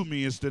happened to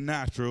me is the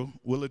natural.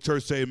 Will the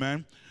church say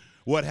amen?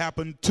 What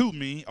happened to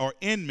me or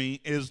in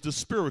me is the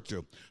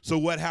spiritual. So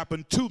what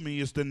happened to me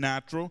is the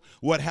natural.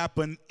 What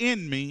happened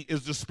in me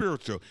is the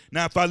spiritual.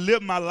 Now, if I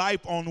live my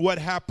life on what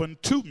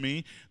happened to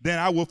me, then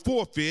I will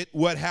forfeit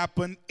what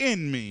happened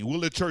in me.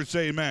 Will the church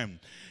say amen?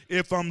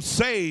 If I'm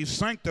saved,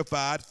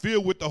 sanctified,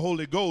 filled with the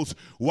Holy Ghost,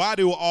 why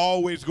do I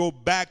always go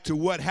back to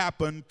what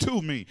happened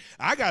to me?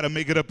 I got to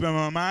make it up in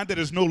my mind that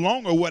it's no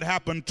longer what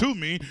happened to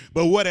me,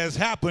 but what has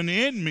happened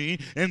in me,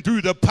 and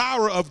through the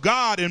power of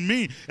God in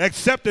me,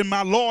 accepting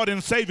my Lord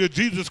and Savior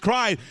Jesus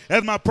Christ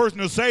as my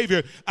personal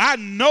Savior, I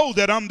know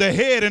that I'm the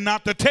head and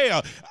not the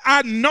tail.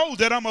 I know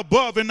that I'm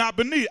above and not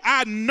beneath.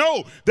 I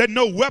know that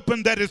no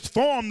weapon that is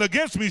formed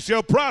against me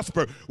shall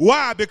prosper.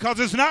 Why? Because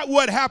it's not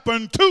what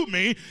happened to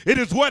me, it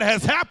is what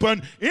has happened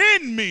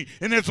in me.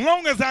 And as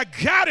long as I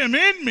got him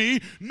in me,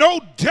 no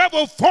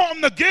devil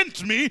formed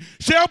against me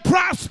shall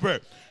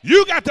prosper.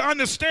 You got to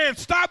understand,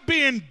 stop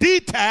being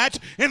detached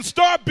and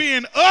start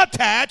being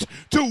attached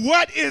to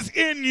what is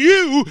in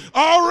you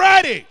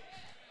already.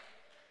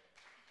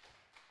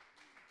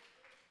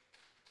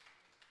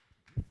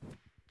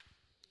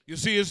 You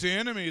see, it's the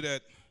enemy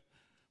that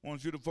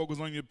wants you to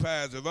focus on your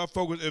past.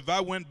 If I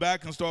went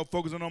back and started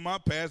focusing on my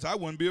past, I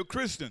wouldn't be a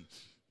Christian.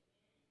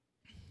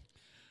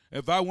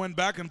 If I went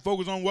back and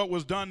focused on what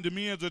was done to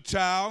me as a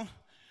child,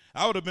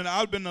 I would have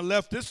been to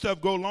left this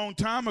stuff go a long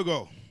time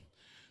ago.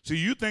 See,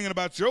 you thinking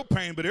about your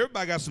pain, but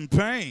everybody got some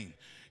pain.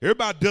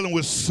 Everybody dealing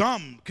with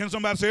something. Can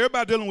somebody say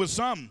everybody dealing with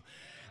something?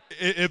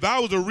 If I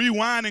was to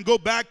rewind and go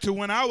back to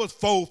when I was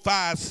 4,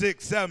 5,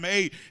 6, 7,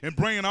 8 and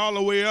bring it all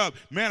the way up,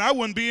 man, I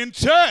wouldn't be in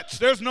church.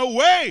 There's no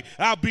way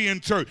I'll be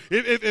in church.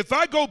 If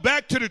I go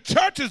back to the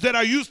churches that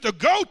I used to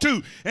go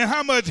to and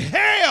how much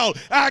hell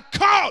I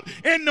caught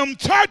in them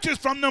churches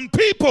from them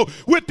people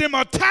with them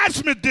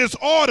attachment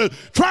disorders,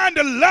 trying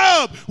to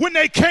love when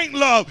they can't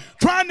love,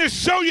 trying to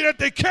show you that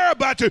they care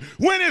about you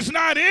when it's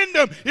not in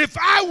them. If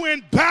I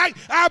went back,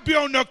 I'd be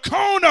on the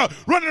corner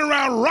running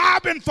around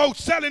robbing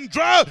folks, selling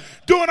drugs,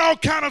 doing all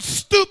kind of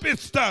stupid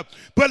stuff.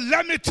 But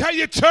let me tell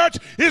you, church,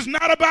 it's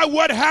not about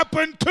what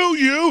happened to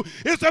you.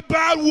 It's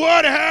about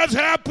what has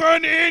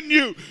happened in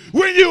you.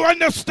 When you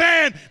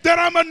understand that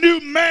I'm a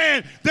new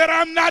man, that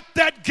I'm not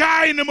that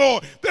guy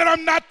anymore, that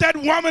I'm not that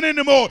woman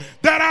anymore,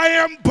 that I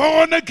am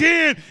born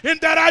again,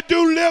 and that I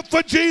do live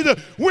for Jesus.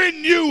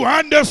 When you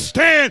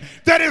understand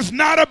that it's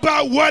not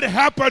about what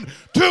happened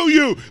to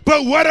you,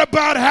 but what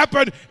about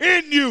happened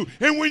in you.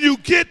 And when you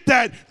get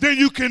that, then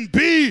you can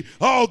be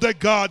all that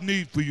God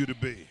needs for you to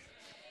be.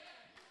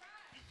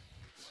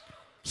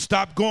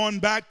 Stop going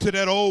back to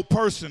that old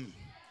person.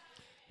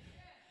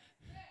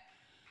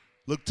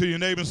 Look to your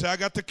neighbor and say, I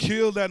got to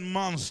kill that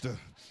monster.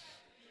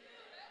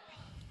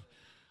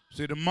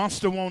 See, the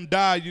monster won't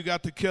die. You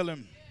got to kill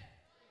him.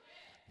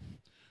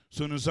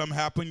 Soon as something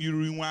happens, you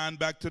rewind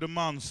back to the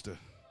monster.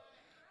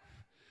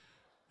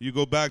 You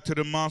go back to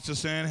the monster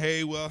saying,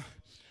 hey, well,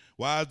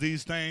 why are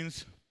these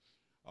things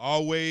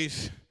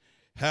always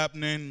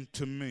happening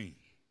to me?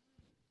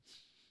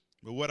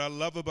 But what I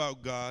love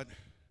about God,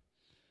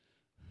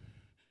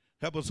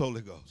 help us,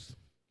 Holy Ghost.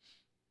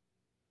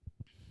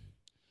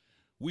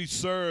 We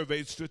serve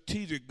a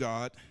strategic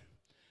God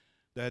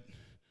that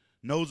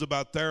knows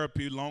about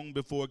therapy long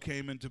before it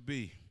came into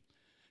being.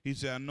 He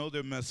said, I know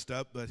they're messed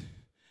up, but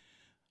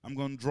I'm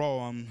going to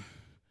draw them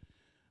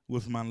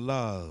with my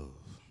love.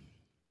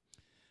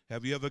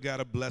 Have you ever got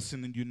a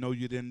blessing and you know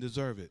you didn't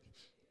deserve it?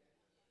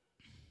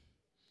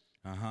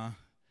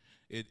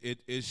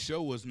 It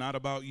sure was not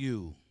about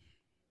you.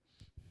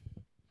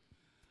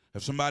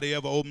 If somebody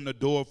ever opened the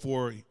door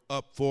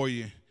up for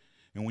you,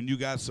 and when you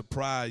got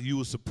surprised, you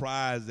were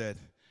surprised that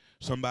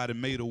somebody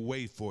made a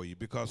way for you.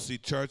 Because, see,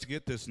 church,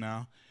 get this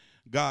now.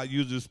 God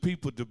uses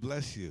people to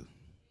bless you.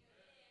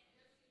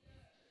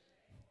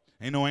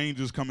 Ain't no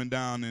angels coming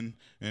down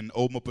and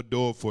open up a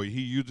door for you.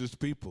 He uses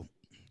people.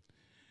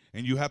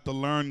 And you have to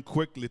learn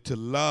quickly to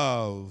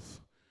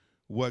love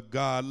what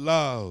God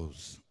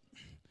loves.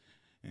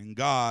 And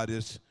God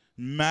is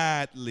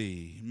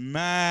madly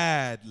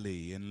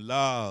in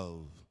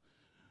love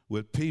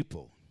with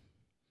people.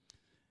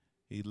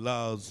 He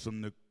loves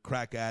from the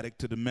crack addict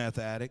to the meth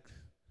addict.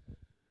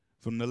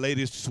 From the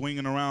lady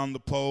swinging around the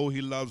pole,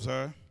 he loves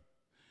her.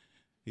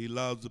 He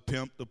loves the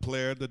pimp, the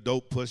player, the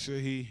dope pusher.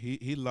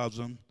 He loves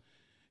them.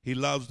 He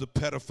loves the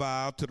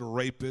pedophile to the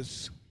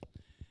rapist.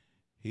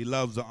 He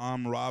loves the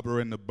armed robber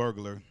and the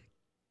burglar.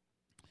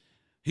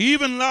 He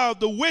even loved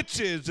the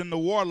witches and the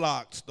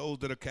warlocks, those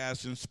that are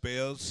casting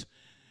spells.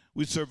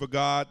 We serve a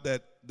God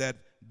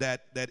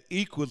that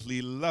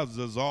equally loves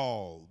us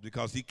all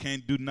because he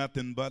can't do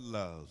nothing but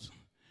loves.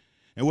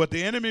 And what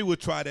the enemy would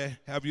try to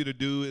have you to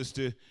do is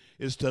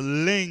to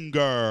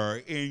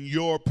linger in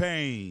your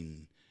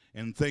pain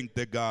and think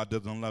that God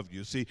doesn't love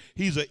you. See,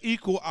 he's an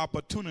equal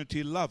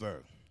opportunity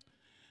lover.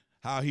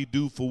 How he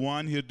do for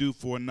one, he'll do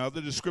for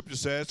another. The scripture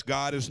says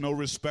God is no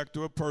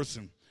respecter of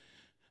person.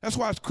 That's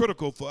why it's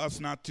critical for us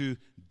not to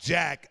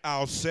jack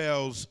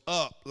ourselves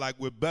up like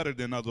we're better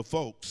than other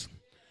folks.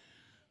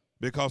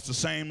 Because the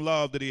same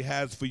love that he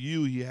has for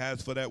you, he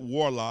has for that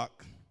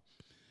warlock.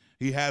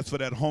 He has for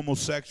that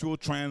homosexual,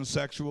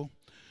 transsexual.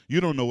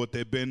 You don't know what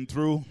they've been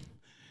through.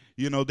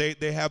 You know,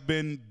 they have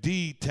been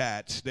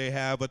detached. They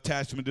have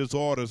attachment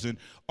disorders, and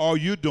all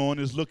you're doing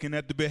is looking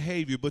at the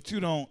behavior, but you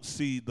don't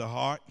see the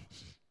heart.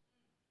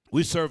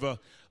 We serve an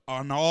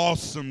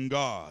awesome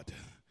God.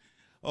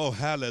 Oh,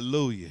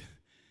 hallelujah.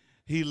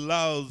 He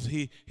loves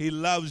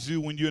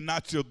you when you're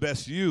not your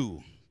best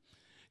you.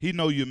 He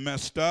know you're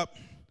messed up.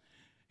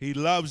 He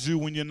loves you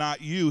when you're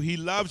not you. He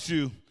loves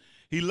you.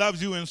 He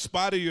loves you in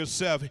spite of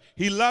yourself.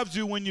 He loves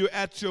you when you're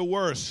at your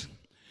worst.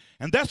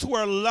 And that's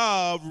where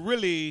love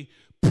really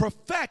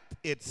perfects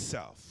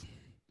itself.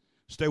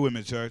 Stay with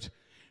me, church.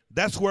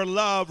 That's where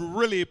love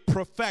really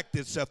perfects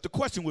itself. The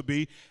question would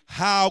be,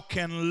 how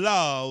can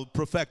love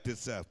perfect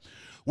itself?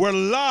 Where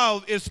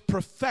love is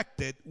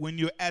perfected when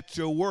you're at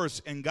your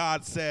worst and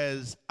God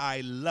says,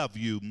 I love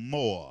you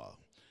more.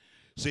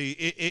 See,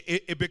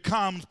 it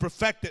becomes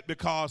perfected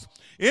because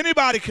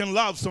anybody can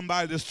love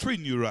somebody that's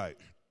treating you right.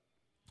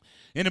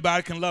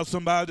 Anybody can love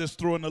somebody that's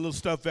throwing a little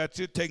stuff at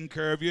you, taking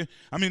care of you.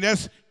 I mean,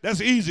 that's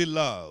easy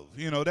love.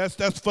 You know, that's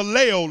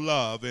phileo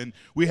love. And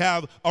we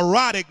have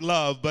erotic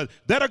love. But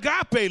that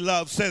agape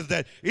love says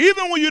that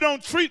even when you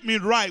don't treat me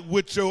right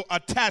with your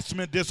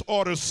attachment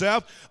disorder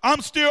self, I'm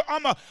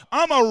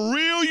a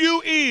reel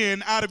you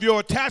in out of your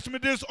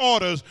attachment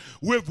disorders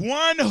with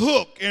one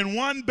hook and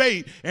one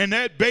bait. And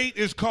that bait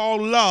is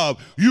called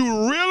love.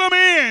 You reel them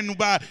in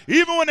by,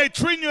 even when they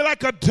treat you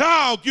like a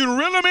dog, you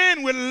reel them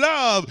in with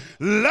love.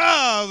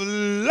 Love,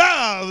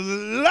 love,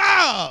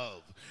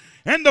 love.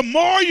 And the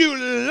more you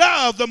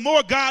love, the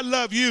more God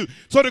loves you.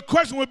 So the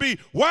question would be,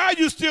 why are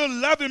you still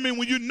loving me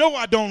when you know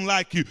I don't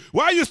like you?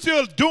 Why are you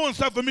still doing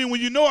stuff for me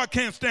when you know I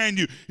can't stand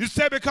you? You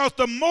say, because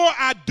the more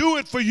I do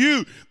it for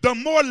you, the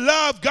more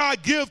love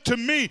God gives to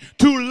me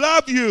to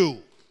love you.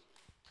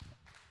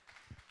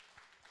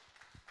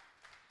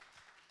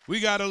 We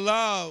got to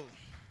love.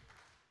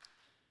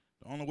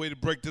 The only way to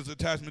break this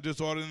attachment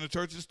disorder in the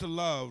church is to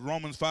love.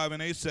 Romans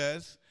 5:8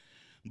 says,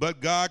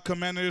 but God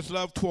commanded his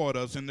love toward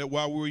us, and that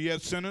while we were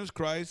yet sinners,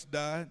 Christ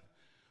died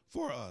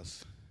for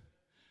us.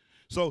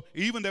 So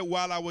even that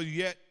while I was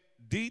yet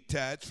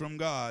detached from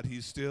God, he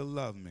still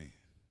loved me.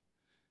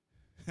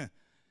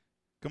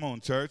 Come on,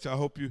 church. I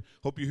hope you're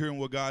hearing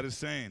what God is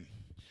saying.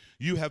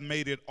 You have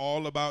made it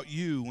all about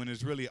you when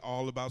it's really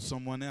all about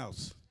someone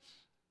else.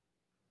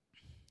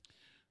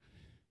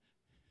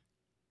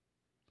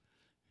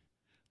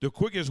 The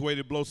quickest way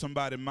to blow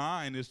somebody's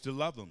mind is to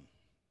love them.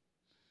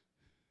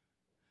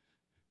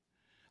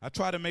 I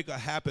try to make a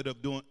habit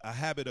of doing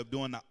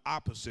the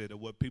opposite of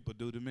what people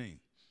do to me.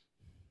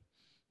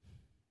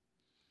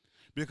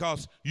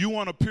 Because you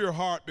want a pure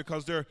heart,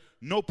 because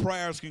no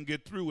prayers can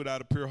get through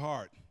without a pure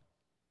heart.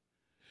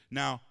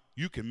 Now,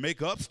 you can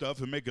make up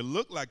stuff and make it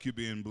look like you're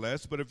being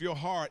blessed, but if your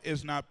heart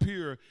is not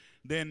pure,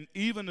 then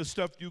even the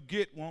stuff you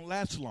get won't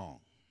last long.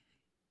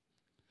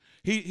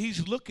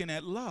 He's looking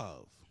at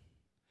love.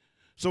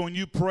 So when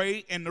you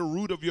pray and the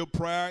root of your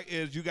prayer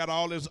is you got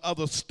all this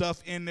other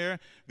stuff in there,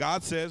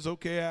 God says,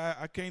 okay,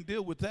 I can't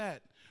deal with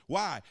that.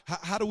 Why?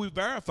 How do we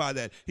verify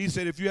that? He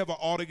said, if you have an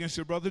ought against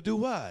your brother, do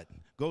what?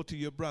 Go to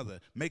your brother,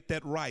 make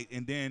that right,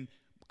 and then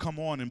come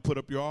on and put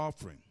up your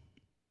offering.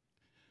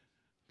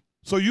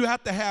 So you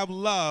have to have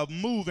love,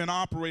 move and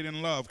operate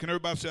in love. Can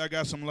everybody say, I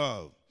got some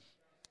love?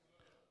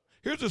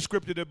 Here's a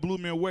scripture that blew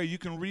me away. You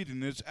can read it,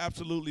 and it's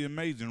absolutely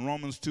amazing.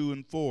 Romans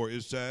 2:4,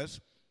 it says,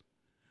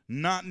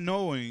 not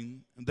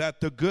knowing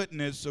that the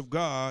goodness of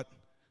God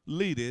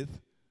leadeth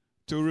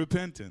to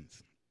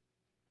repentance.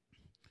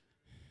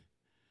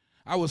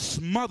 I was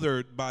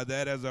smothered by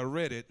that as I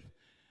read it,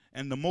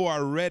 and the more I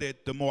read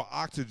it, the more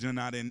oxygen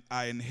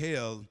I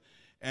inhaled,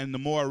 and the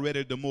more I read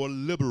it, the more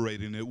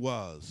liberating it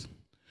was.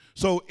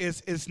 So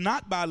it's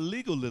not by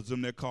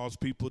legalism that calls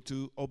people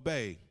to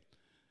obey.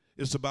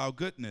 It's about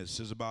goodness.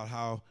 It's about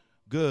how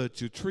good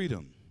you treat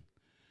them.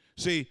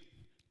 See,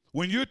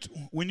 when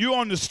you're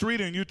on the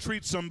street and you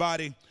treat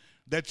somebody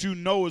that you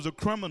know is a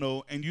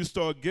criminal and you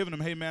start giving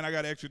them, hey, man, I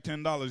got extra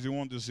 $10. You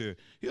want this here?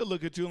 He'll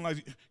look at you and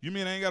like, you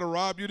mean I ain't got to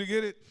rob you to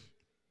get it?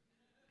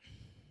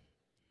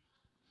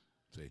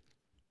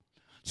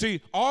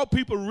 See, all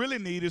people really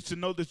need is to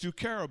know that you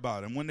care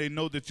about them. When they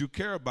know that you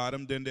care about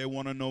them, then they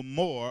want to know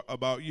more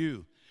about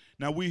you.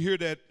 Now, we hear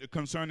that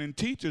concerning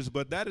teachers,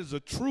 but that is a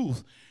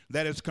truth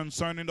that is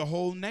concerning the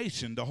whole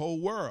nation, the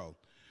whole world.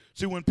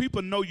 See, when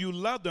people know you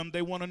love them,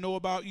 they want to know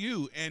about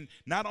you. And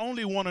not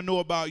only want to know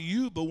about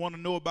you, but want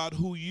to know about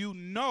who you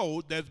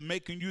know that's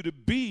making you to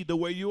be the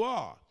way you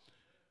are.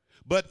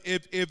 But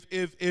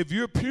if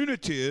you're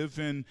punitive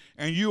and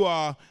you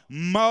are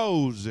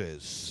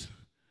Moses,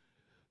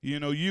 You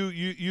know,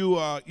 you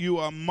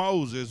are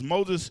Moses.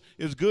 Moses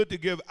is good to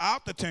give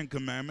out the 10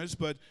 Commandments,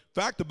 but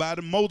fact about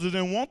it, Moses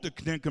didn't want the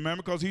 10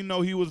 Commandments because he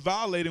know he was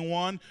violating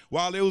one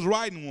while they was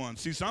writing one.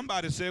 See,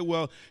 somebody said,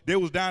 well, they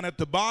was down at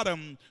the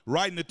bottom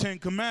writing the 10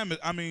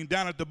 Commandments. I mean,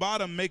 down at the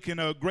bottom making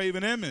a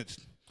graven image.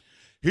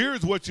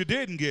 Here's what you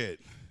didn't get.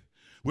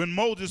 When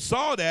Moses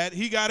saw that,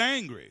 he got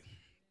angry.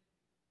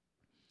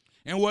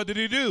 And what did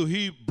he do?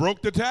 He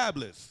broke the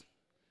tablets.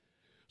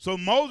 So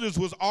Moses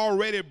was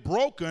already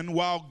broken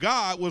while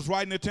God was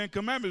writing the 10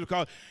 Commandments,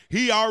 because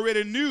he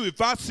already knew if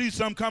I see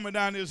something coming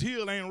down this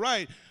hill ain't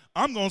right,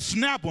 I'm going to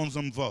snap on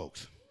some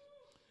folks.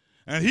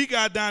 And he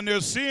got down there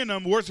seeing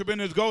them worshiping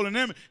his golden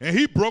image, and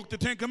he broke the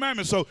 10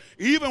 Commandments. So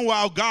even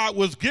while God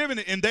was giving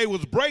it and they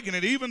was breaking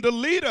it, even the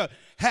leader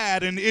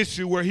had an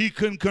issue where he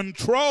couldn't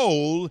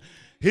control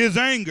his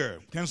anger.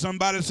 Can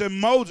somebody say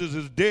Moses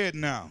is dead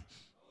now?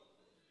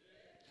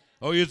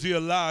 Or is he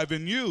alive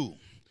in you?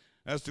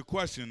 That's the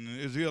question.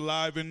 Is he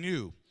alive in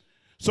you?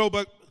 So,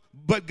 but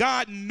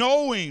God,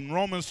 knowing,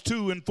 Romans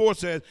 2:4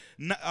 says,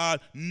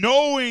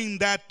 knowing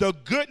that the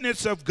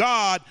goodness of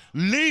God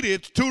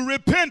leadeth to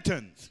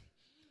repentance.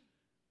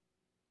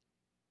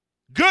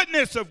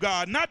 Goodness of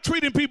God, not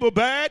treating people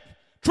bad.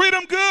 Treat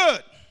them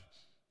good.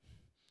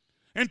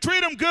 And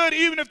treat them good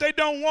even if they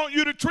don't want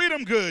you to treat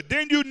them good.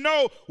 Then you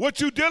know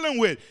what you're dealing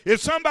with. If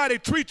somebody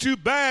treats you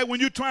bad when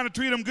you're trying to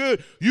treat them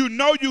good, you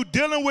know you're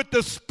dealing with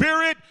the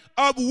spirit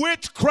of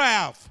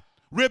witchcraft,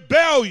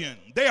 rebellion.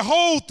 They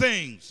hold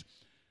things.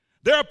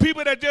 There are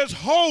people that just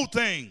hold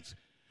things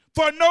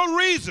for no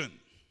reason.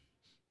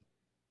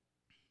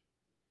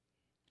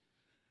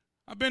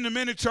 I've been to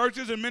many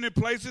churches and many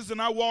places, and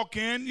I walk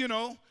in, you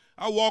know.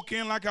 I walk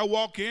in like I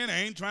walk in.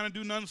 I ain't trying to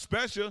do nothing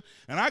special.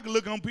 And I can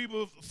look on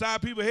people's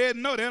head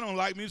and know they don't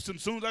like me as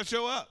soon as I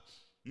show up.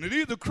 And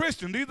these are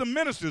Christians. These are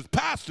ministers,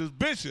 pastors,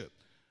 bishops.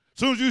 As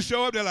soon as you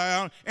show up, they're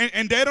like,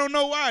 and they don't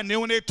know why. And then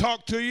when they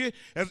talk to you,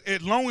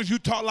 as long as you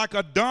talk like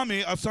a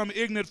dummy or some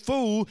ignorant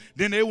fool,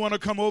 then they want to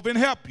come over and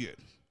help you.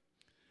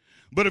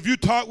 But if you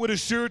talk with a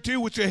surety,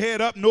 with your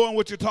head up, knowing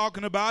what you're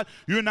talking about,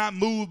 you're not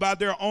moved by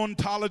their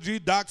ontology,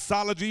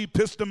 doxology,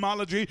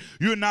 epistemology.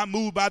 You're not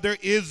moved by their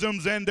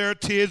isms and their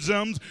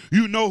tisms.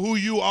 You know who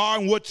you are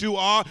and what you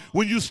are.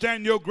 When you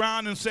stand your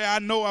ground and say, I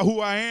know who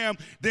I am,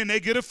 then they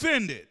get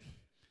offended.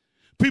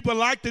 People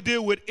like to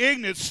deal with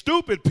ignorant,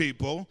 stupid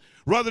people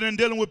rather than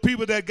dealing with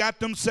people that got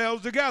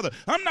themselves together.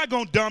 I'm not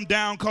going to dumb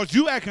down because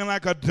you acting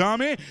like a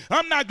dummy.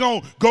 I'm not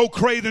going to go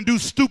crazy and do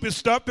stupid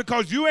stuff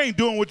because you ain't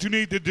doing what you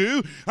need to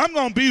do. I'm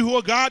going to be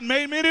who God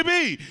made me to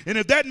be. And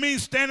if that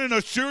means standing a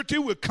surety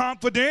with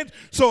confidence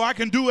so I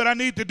can do what I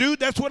need to do,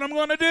 that's what I'm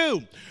going to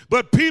do.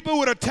 But people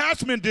with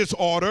attachment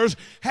disorders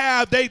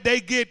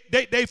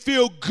they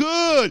feel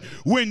good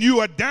when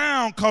you are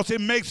down because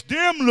it makes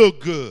them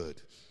look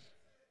good.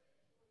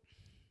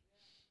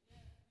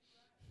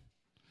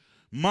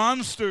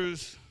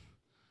 Monsters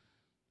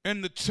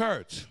in the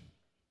church,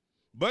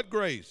 but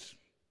grace.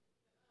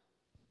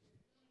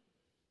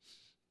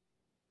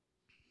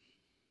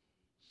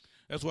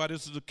 That's why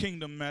this is a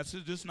kingdom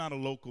message. This is not a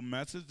local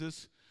message.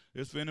 This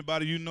is for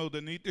anybody you know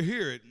that need to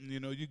hear it. You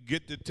know, you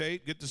get the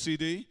tape, get the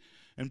CD,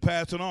 and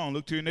pass it on.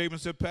 Look to your neighbor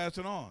and say, pass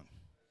it on.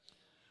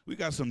 We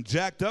got some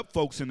jacked up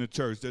folks in the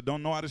church that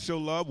don't know how to show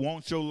love,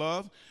 won't show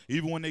love.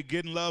 Even when they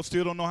get in love,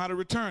 still don't know how to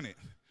return it.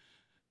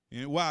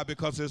 And why?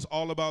 Because it's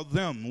all about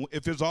them.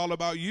 If it's all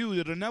about you,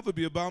 it'll never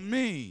be about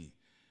me.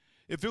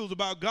 If it was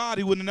about God,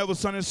 he would have never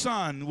sent his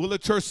son. Will the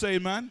church say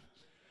amen?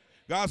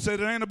 God said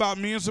it ain't about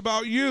me, it's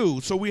about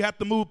you. So we have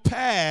to move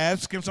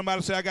past. Can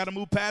somebody say I got to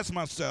move past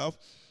myself?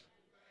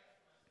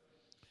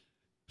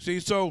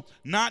 See, so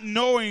not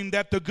knowing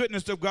that the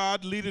goodness of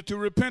God leadeth to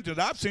repentance.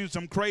 I've seen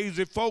some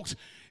crazy folks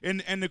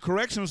in the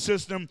correctional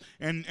system,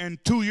 and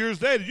 2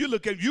 years later, you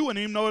look at you and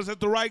even know it's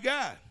the right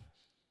guy.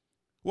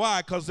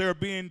 Why? Because they're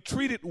being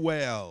treated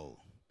well.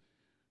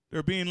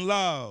 They're being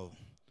loved.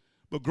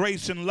 But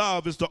grace and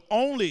love is the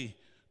only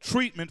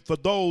treatment for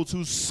those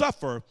who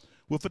suffer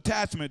with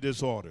attachment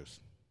disorders.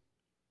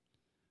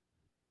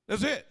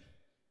 That's it.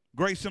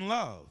 Grace and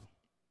love.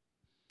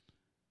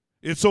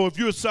 And so if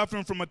you're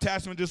suffering from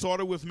attachment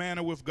disorder with man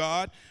or with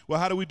God, well,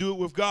 how do we do it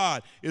with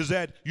God? Is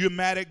that you're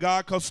mad at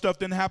God because stuff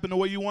didn't happen the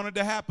way you wanted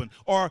to happen?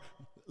 Or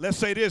let's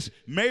say this,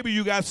 maybe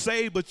you got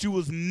saved, but you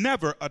was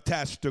never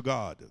attached to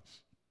God.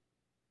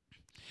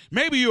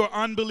 Maybe you're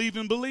an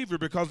unbelieving believer,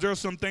 because there are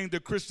some things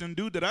that Christians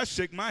do that I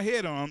shake my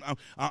head on.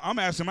 I'm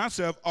asking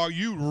myself, are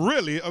you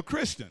really a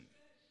Christian?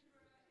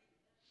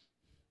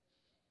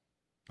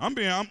 I'm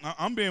being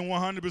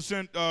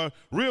 100%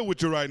 real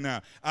with you right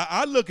now.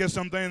 I look at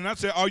something and I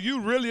say, are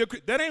you really a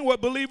Christian? That ain't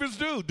what believers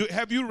do.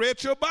 Have you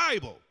read your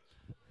Bible?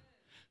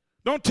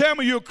 Don't tell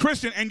me you're a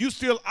Christian and you're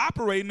still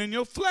operating in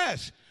your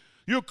flesh.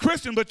 You're a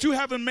Christian, but you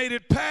haven't made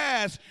it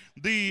past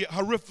the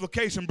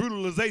horrification,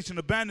 brutalization,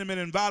 abandonment,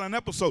 and violent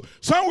episode.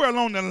 Somewhere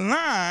along the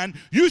line,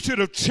 you should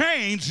have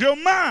changed your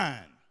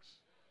mind.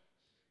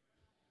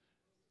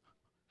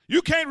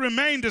 You can't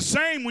remain the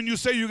same when you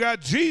say you got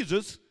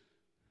Jesus.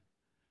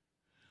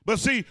 But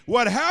see,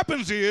 what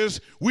happens is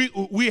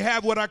we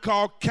have what I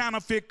call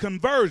counterfeit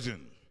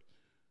conversion.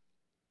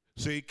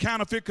 See,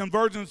 counterfeit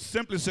conversion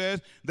simply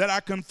says that I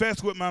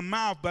confess with my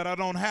mouth, but I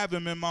don't have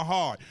him in my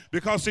heart.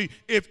 Because, see,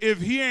 if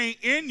he ain't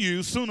in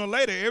you, sooner or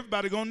later,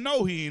 everybody going to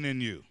know he ain't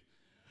in you.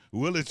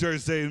 Will the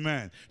church say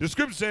amen? The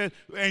scripture says,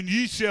 and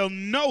ye shall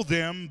know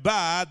them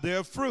by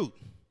their fruit.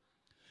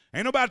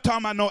 Ain't nobody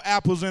talking about no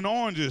apples and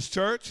oranges,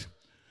 church.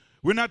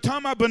 We're not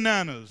talking about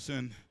bananas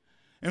and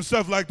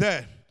stuff like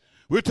that.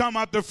 We're talking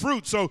about the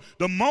fruit. So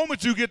the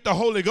moment you get the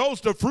Holy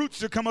Ghost, the fruit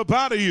should come up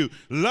out of you.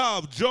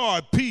 Love,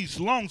 joy,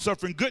 peace,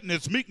 long-suffering,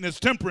 goodness, meekness,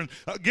 temperance.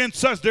 Against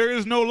such there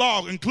is no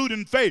law,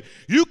 including faith.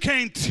 You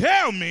can't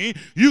tell me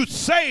you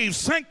saved,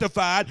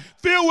 sanctified,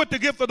 filled with the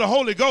gift of the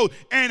Holy Ghost,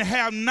 and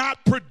have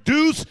not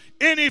produced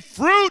any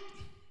fruit.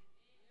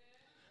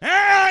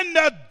 And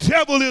the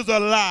devil is a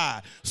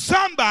lie.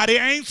 Somebody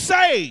ain't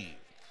saved.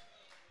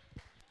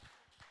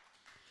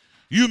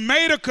 You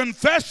made a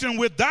confession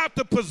without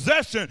the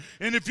possession.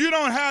 And if you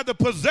don't have the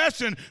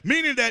possession,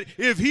 meaning that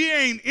if he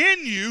ain't in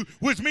you,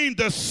 which means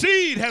the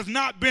seed has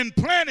not been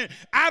planted,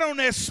 I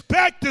don't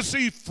expect to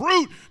see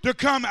fruit to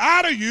come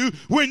out of you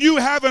when you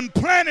haven't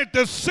planted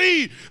the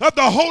seed of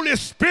the Holy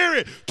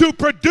Spirit to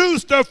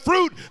produce the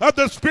fruit of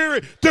the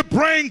Spirit to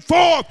bring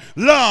forth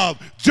love,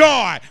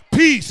 joy,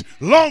 peace,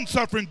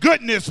 long-suffering,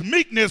 goodness,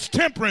 meekness,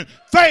 temperance,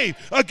 faith.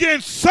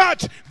 Against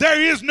such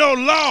there is no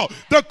law.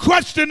 The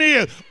question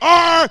is,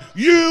 are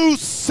you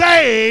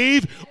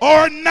saved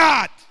or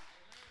not?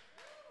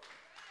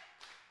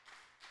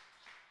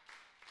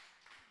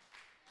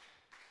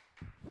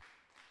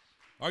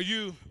 Are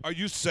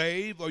you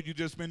saved, or you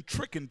just been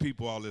tricking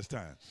people all this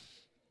time?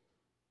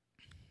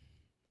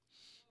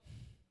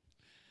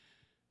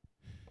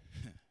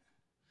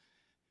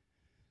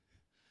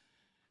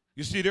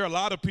 You see, there are a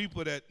lot of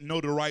people that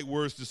know the right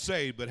words to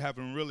say, but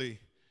haven't really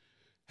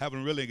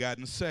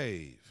gotten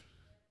saved.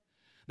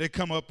 They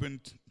come up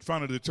in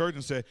front of the church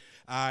and say,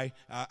 I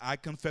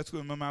confess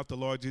with my mouth the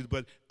Lord Jesus,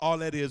 but all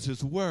that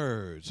is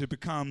words. It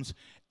becomes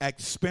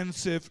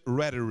expensive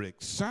rhetoric.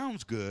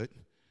 Sounds good,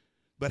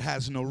 but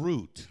has no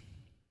root.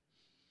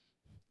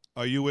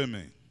 Are you with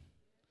me?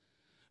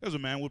 There's a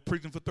man who was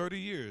preaching for 30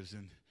 years,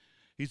 and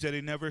he said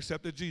he never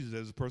accepted Jesus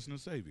as a personal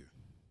Savior.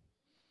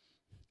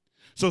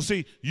 So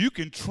see, you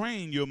can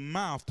train your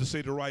mouth to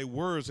say the right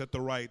words at the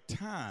right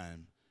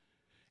time,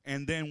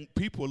 and then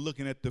people are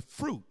looking at the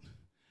fruit,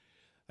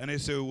 and they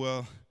say,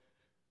 well,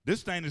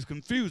 this thing is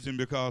confusing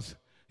because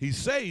he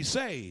say he's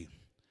saved,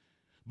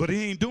 but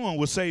he ain't doing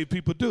what saved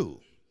people do.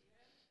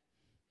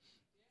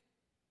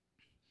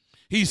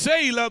 He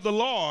say he loved the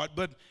Lord,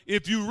 but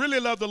if you really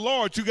love the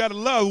Lord, you got to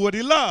love what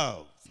he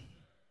loves.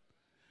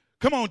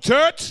 Come on,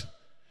 church.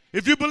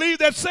 If you believe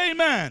that, say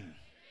amen.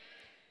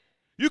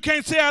 You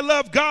can't say I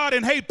love God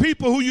and hate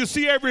people who you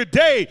see every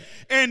day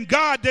and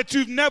God that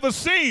you've never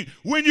seen.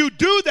 When you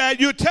do that,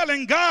 you're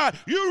telling God,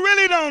 you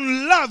really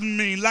don't love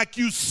me like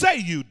you say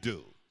you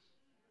do.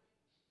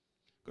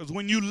 Because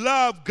when you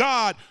love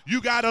God, you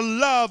got to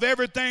love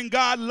everything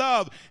God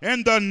loves.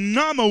 And the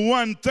number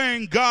one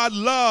thing God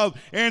loves,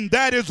 and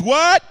that is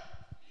what?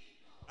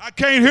 I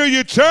can't hear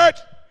you, church.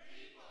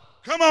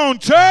 Come on,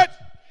 church.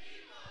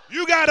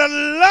 You got to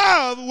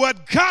love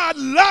what God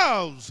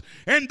loves,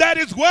 and that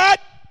is what?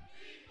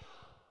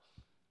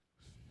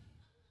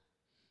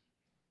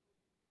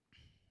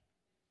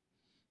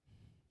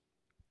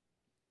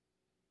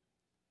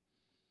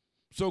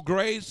 So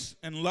grace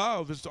and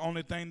love is the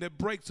only thing that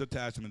breaks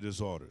attachment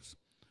disorders.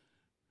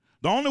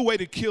 The only way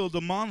to kill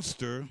the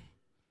monster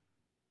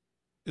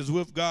is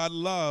with God's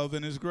love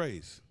and his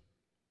grace.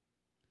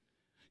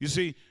 You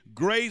see,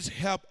 grace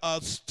helps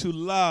us to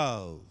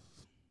love.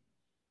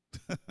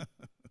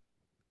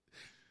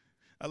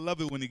 I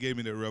love it when he gave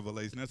me that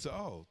revelation. I said,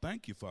 oh,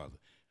 thank you, Father.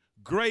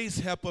 Grace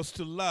helps us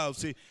to love.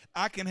 See,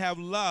 I can have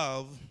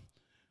love,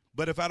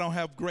 but if I don't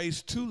have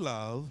grace to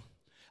love,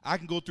 I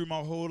can go through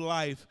my whole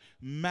life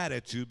mad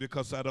at you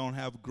because I don't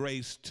have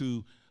grace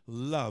to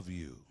love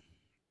you.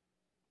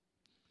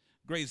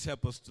 Grace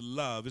helps us to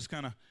love. It's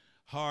kind of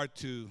hard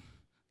to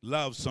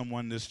love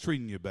someone that's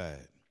treating you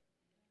bad.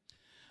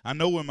 I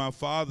know when my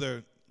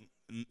father,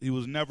 he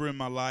was never in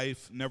my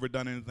life, never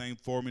done anything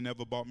for me,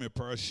 never bought me a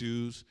pair of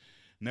shoes,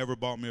 never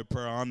bought me a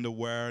pair of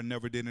underwear,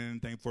 never did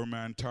anything for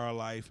my entire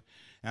life.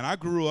 And I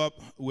grew up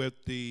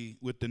with the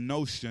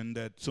notion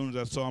that as soon as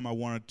I saw him, I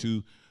wanted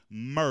to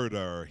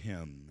murder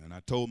him. And I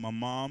told my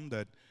mom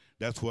that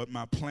that's what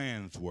my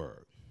plans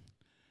were.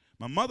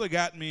 My mother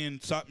got me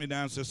and sat me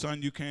down and said,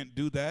 son, you can't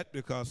do that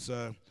because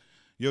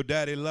your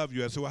daddy loved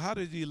you. I said, well, how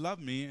did he love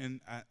me? And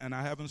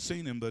I haven't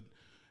seen him, but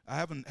I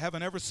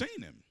haven't ever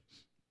seen him.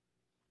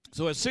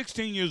 So at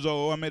 16 years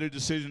old, I made a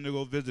decision to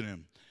go visit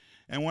him.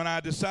 And when I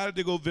decided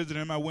to go visit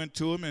him, I went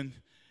to him and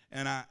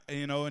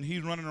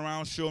he's running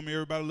around showing me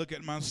everybody, look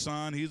at my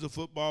son. He's a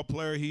football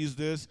player. He's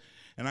this.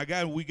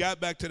 And we got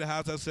back to the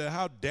house. I said,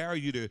 how dare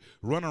you to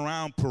run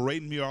around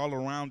parading me all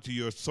around to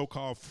your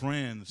so-called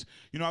friends?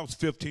 You know, I was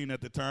 15 at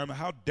the time.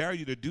 How dare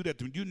you to do that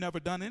to me? You never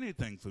done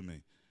anything for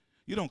me.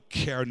 You don't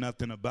care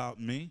nothing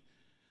about me.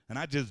 And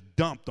I just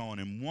dumped on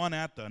him, one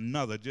after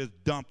another, just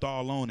dumped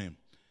all on him.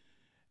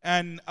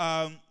 And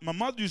my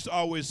mother used to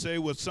always say,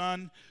 well,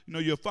 son, you know,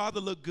 your father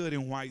looked good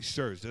in white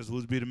shirts. That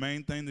would be the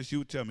main thing that she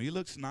would tell me. He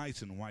looks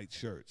nice in white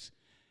shirts.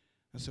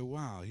 I said,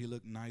 wow, he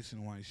looked nice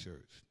in white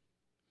shirts.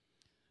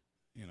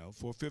 You know,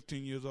 for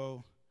 15 years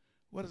old,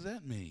 what does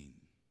that mean?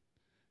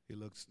 He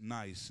looks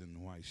nice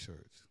in white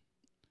shirts.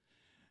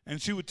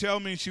 And she would tell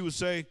me, she would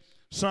say,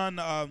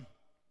 son,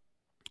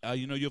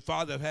 you know, your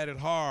father have had it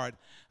hard.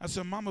 I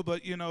said, Mama,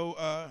 but, you know,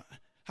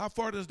 how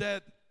far does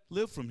that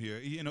live from here?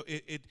 You know,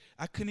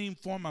 I couldn't even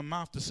form my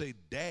mouth to say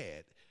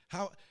dad.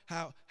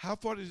 How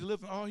far does he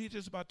live? Oh, he's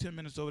just about 10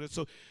 minutes over there.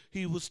 So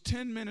he was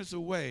 10 minutes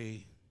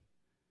away,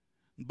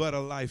 but a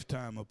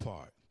lifetime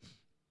apart.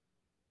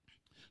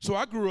 So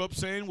I grew up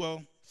saying,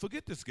 well,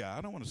 forget this guy.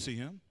 I don't want to see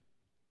him.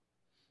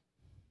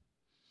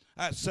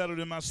 I settled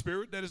in my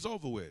spirit that it's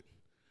over with.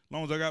 As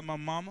long as I got my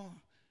mama,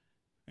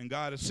 and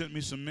God has sent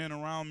me some men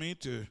around me,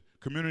 to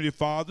community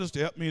fathers, to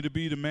help me to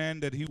be the man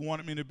that he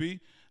wanted me to be,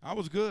 I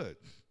was good.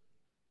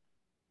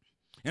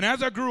 And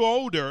as I grew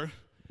older,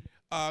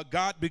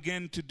 God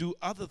began to do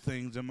other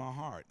things in my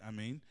heart. I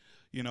mean,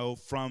 you know,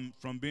 from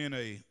being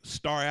a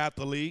star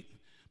athlete,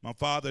 my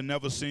father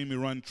never seen me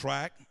run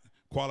track,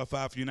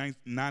 qualified for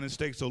United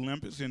States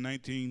Olympics in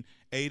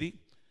 1980.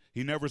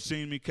 He never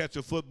seen me catch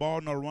a football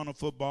nor run a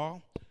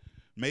football.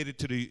 Made it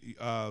to the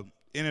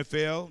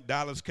NFL,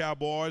 Dallas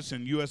Cowboys,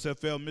 and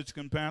USFL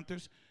Michigan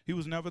Panthers. He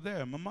was never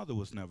there. My mother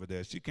was never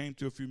there. She came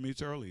to a few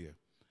meets earlier.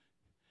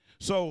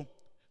 So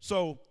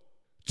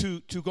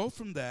to go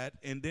from that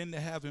and then to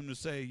have him to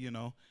say, you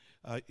know,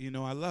 I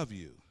love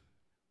you.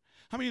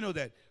 How many of you know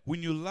that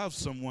when you love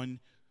someone,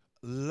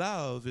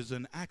 love is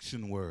an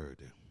action word?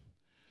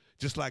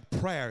 Just like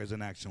prayer is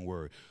an action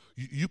word.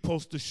 You're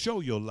supposed to show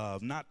your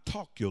love, not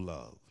talk your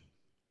love.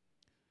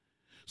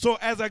 So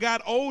as I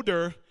got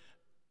older,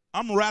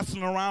 I'm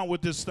wrestling around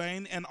with this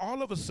thing, and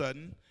all of a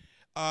sudden,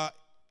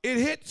 it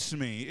hits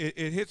me.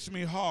 It hits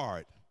me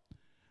hard.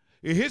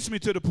 It hits me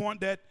to the point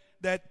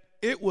that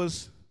it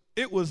was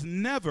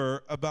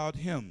never about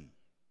him.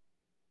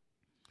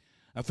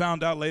 I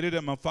found out later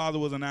that my father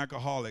was an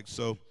alcoholic,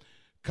 so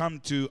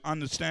come to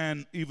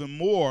understand even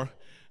more,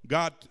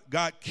 God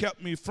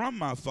kept me from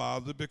my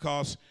father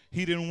because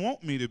he didn't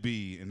want me to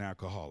be an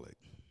alcoholic.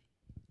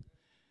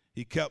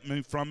 He kept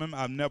me from him.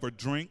 I've never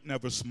drank,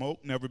 never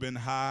smoked, never been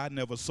high,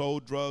 never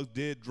sold drugs,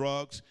 did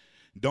drugs.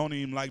 Don't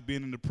even like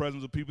being in the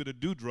presence of people that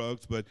do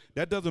drugs, but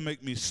that doesn't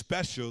make me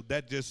special.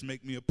 That just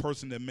makes me a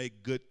person that makes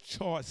good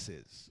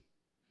choices,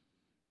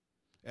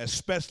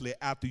 especially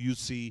after you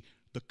see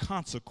the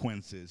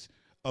consequences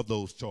of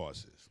those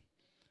choices.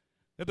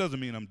 That doesn't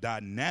mean I'm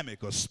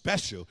dynamic or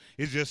special.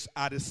 It's just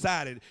I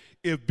decided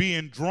if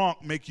being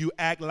drunk make you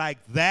act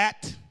like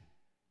that,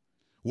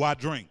 why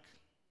drink?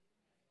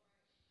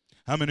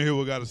 How many here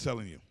what God is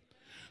telling you?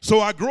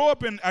 So I grew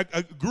up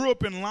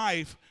in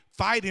life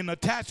fighting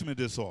attachment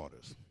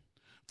disorders,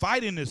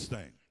 fighting this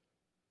thing.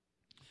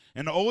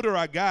 And the older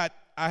I got,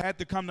 I had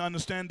to come to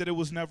understand that it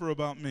was never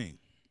about me.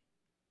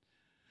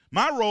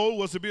 My role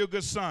was to be a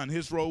good son.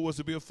 His role was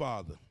to be a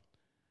father.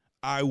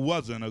 I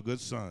wasn't a good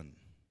son,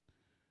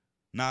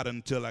 not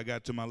until I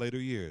got to my later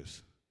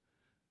years.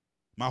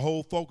 My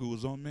whole focus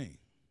was on me.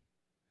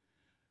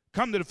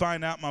 Come to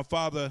find out, my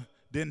father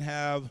didn't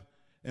have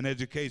an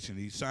education.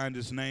 He signed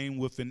his name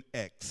with an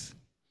X.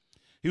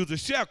 He was a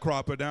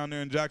sharecropper down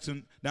there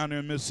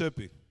in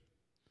Mississippi.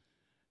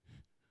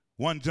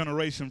 One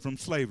generation from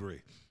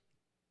slavery,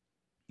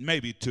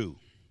 maybe two.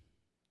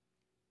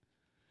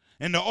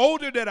 And the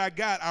older that I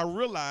got, I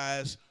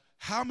realized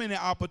how many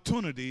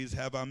opportunities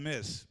have I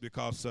missed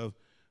because of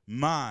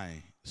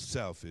my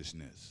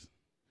selfishness.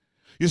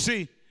 You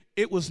see,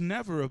 it was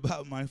never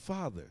about my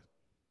father.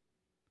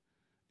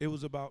 It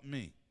was about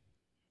me.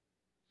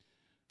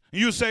 And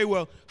you say,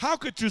 well, how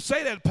could you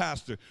say that,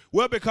 Pastor?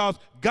 Well, because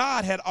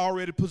God had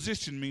already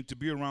positioned me to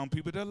be around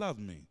people that love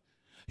me.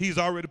 He's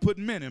already put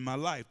men in my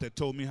life that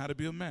told me how to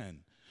be a man.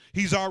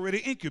 He's already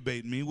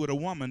incubated me with a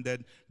woman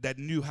that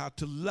knew how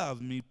to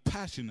love me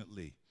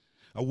passionately,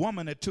 a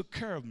woman that took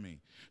care of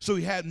me. So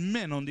he had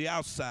men on the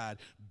outside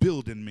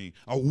building me,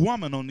 a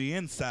woman on the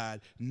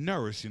inside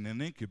nourishing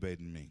and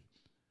incubating me.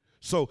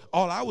 So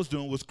all I was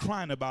doing was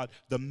crying about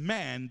the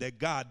man that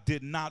God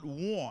did not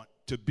want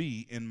to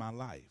be in my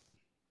life.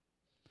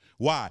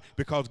 Why?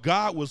 Because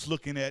God was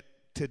looking at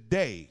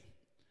today.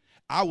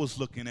 I was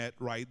looking at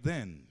right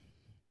then.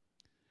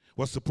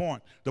 What's the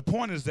point? The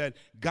point is that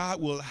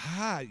God will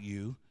hide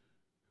you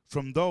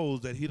from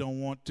those that he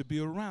don't want to be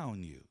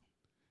around you.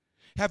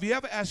 Have you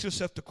ever asked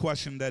yourself the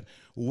question that,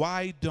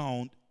 why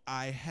don't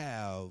I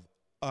have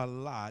a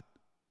lot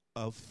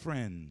of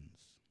friends?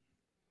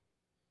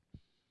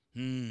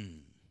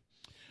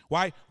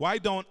 Why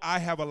don't I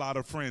have a lot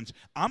of friends?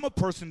 I'm a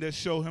person that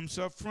shows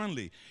himself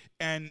friendly.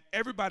 And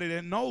everybody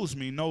that knows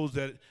me knows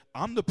that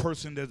I'm the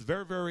person that's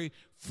very, very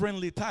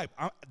friendly type.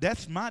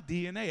 That's my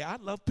DNA. I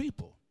love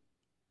people.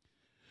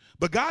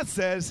 But God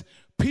says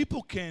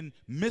people can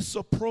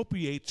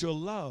misappropriate your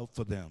love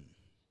for them.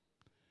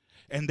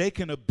 And they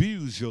can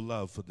abuse your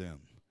love for them.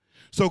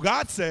 So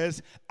God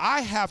says,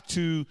 I have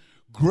to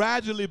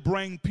gradually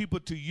bring people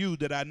to you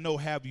that I know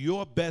have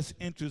your best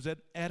interests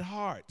at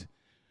heart.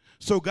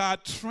 So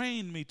God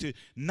trained me to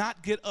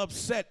not get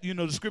upset. You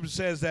know, the scripture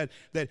says that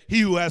he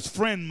who has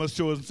friend must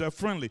show himself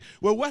friendly.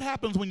 Well, what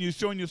happens when you're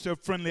showing yourself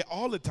friendly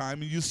all the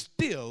time and you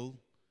still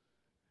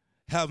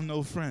have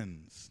no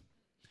friends?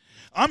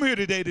 I'm here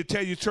today to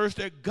tell you, church,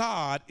 that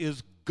God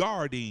is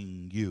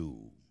guarding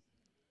you.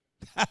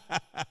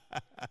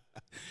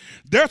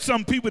 There's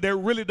some people that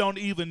really don't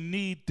even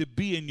need to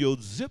be in your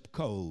zip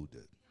code,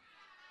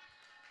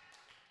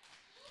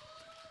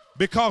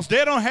 because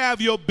they don't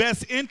have your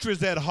best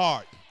interest at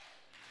heart.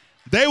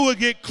 They will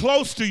get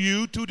close to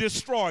you to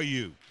destroy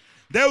you.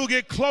 They will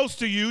get close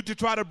to you to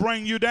try to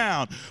bring you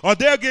down. Or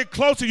they'll get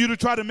close to you to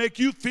try to make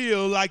you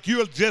feel like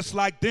you're just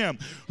like them.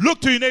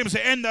 Look to your neighbor and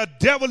say, and the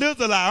devil is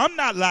a lie. I'm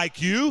not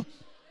like you.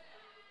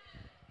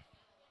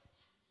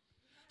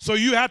 So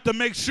you have to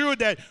make sure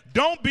that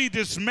don't be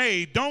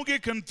dismayed. Don't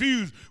get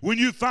confused when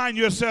you find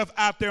yourself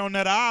out there on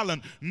that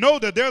island. Know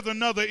that there's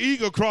another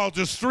eagle across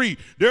the street.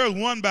 There's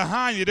one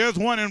behind you. There's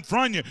one in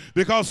front of you.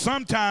 Because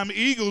sometimes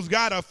eagles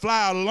got to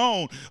fly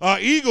alone. An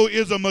eagle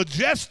is a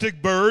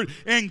majestic bird,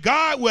 and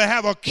God will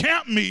have a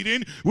camp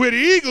meeting with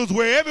eagles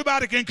where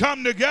everybody can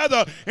come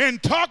together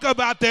and talk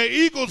about their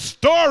eagle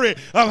story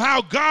of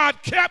how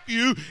God kept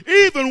you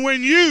even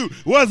when you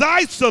was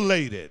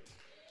isolated.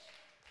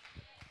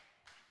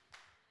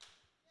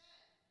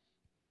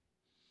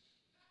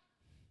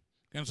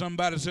 Can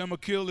somebody say, I'm going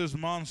to kill this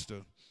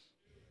monster?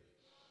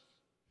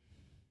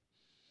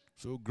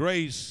 So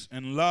grace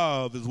and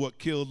love is what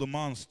killed the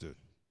monster.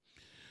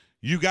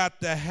 You got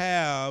to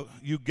have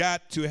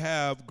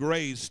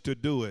grace to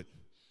do it.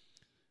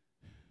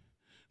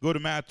 Go to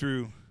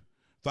Matthew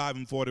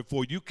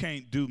 5:44. You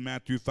can't do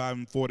Matthew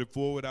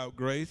 5:44 without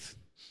grace.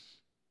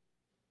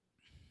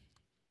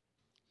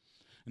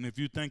 And if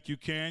you think you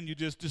can, you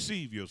just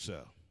deceive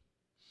yourself.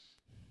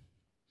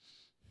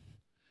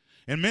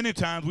 And many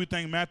times we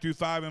think Matthew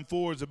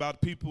 5:4 is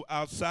about people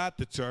outside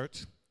the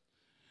church,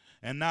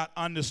 and not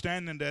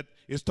understanding that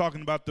it's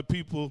talking about the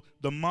people,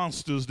 the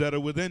monsters that are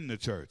within the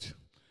church.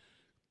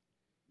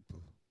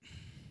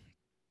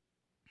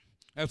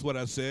 That's what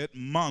I said,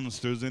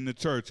 monsters in the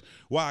church.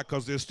 Why?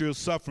 Because they're still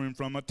suffering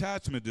from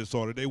attachment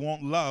disorder. They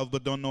want love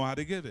but don't know how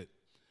to give it.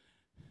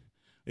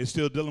 They're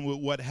still dealing with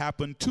what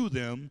happened to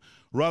them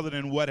rather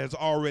than what has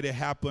already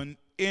happened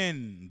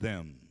in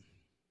them.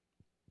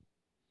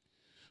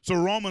 So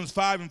Romans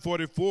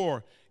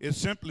 5:44, it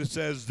simply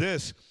says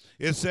this.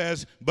 It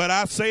says, but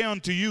I say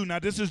unto you, now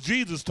this is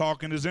Jesus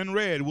talking, is in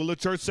red. Will the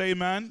church say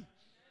amen?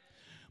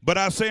 But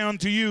I say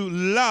unto you,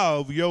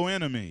 love your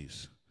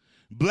enemies.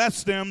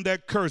 Bless them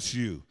that curse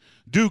you.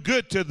 Do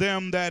good to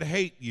them that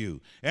hate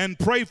you. And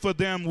pray for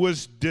them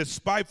which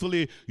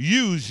despitefully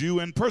use you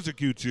and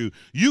persecute you.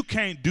 You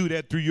can't do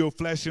that through your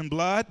flesh and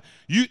blood.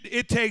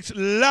 It takes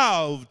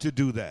love to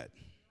do that.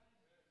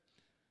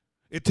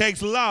 It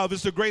takes love.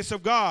 It's the grace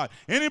of God.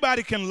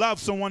 Anybody can love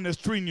someone that's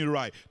treating you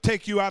right,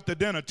 take you out to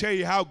dinner, tell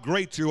you how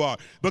great you are.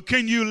 But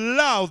can you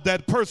love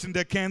that person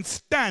that can't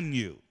stand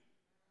you?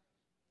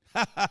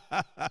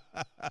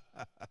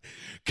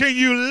 Can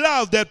you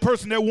love that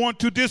person that wants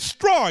to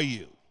destroy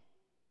you?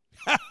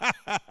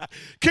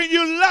 Can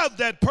you love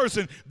that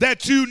person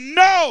that you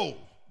know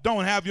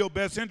don't have your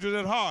best interest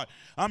at heart?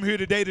 I'm here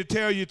today to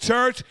tell you,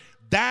 church,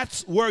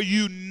 that's where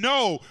you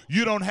know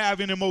you don't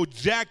have any more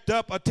jacked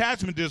up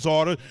attachment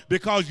disorder,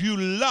 because you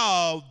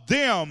love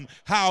them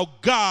how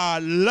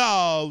God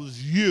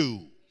loves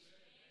you.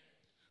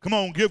 Come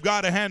on, give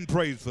God a hand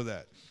praise for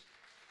that.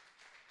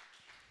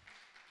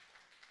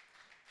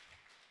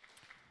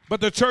 But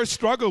the church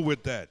struggled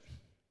with that.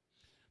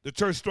 The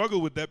church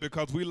struggled with that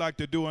because we like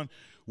to do, and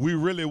we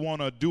really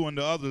want to do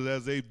unto others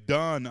as they've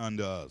done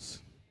unto us.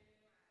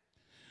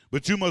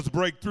 But you must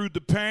break through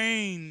the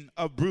pain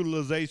of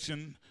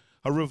brutalization,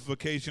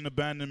 horrification,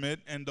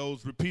 abandonment, and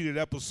those repeated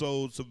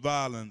episodes of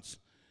violence.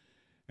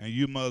 And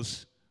you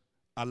must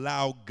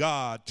allow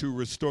God to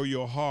restore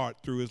your heart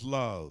through his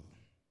love.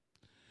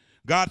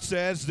 God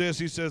says this,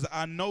 he says,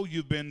 I know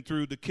you've been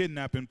through the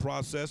kidnapping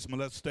process,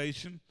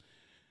 molestation.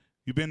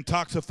 You've been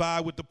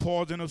toxified with the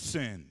poison of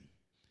sin,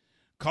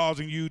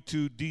 causing you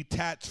to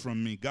detach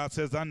from me. God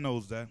says, I know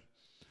that.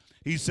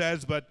 He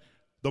says, but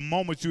the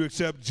moment you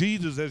accept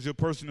Jesus as your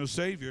personal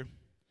Savior,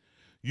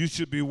 you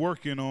should be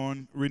working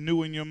on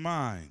renewing your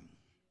mind.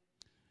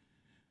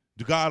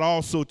 God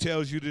also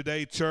tells you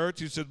today,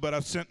 church, he says, but I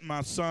sent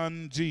my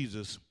son,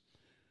 Jesus,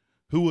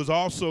 who was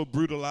also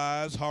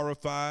brutalized,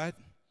 horrified.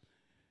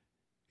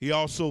 He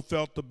also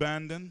felt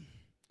abandoned,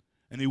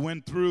 and he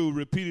went through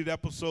repeated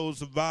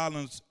episodes of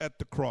violence at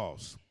the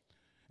cross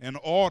in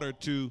order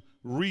to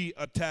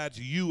reattach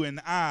you and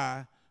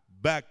I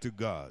back to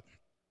God.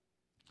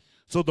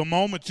 So the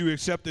moment you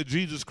accepted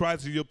Jesus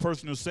Christ as your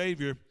personal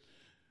Savior,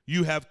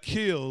 you have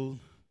killed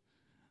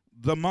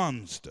the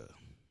monster.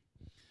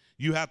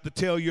 You have to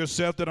tell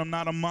yourself that I'm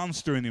not a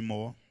monster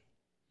anymore.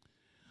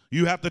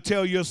 You have to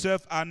tell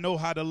yourself, I know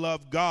how to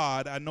love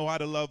God, I know how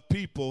to love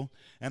people,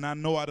 and I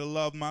know how to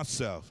love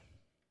myself.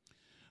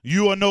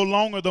 You are no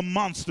longer the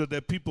monster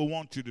that people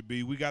want you to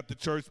be. We got the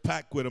church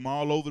packed with them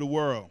all over the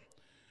world.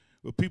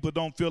 But people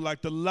don't feel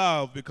like the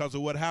love because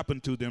of what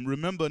happened to them.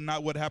 Remember,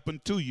 not what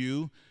happened to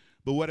you,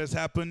 but what has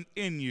happened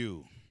in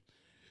you.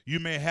 You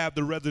may have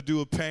the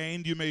residue of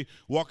pain. You may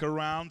walk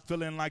around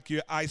feeling like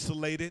you're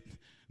isolated,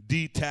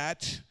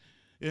 detached.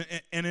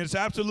 And it's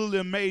absolutely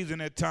amazing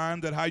at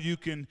times that how you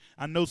can,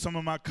 I know some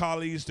of my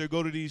colleagues, they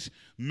go to these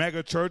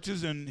mega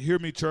churches, and hear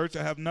me, church,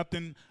 I have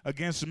nothing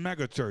against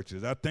mega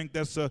churches. I think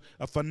that's a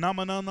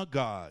phenomenon of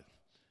God.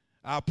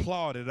 I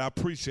applaud it. I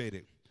appreciate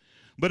it.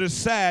 But it's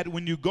sad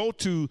when you go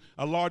to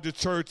a larger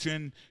church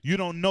and you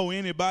don't know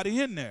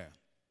anybody in there.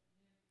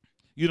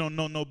 You don't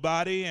know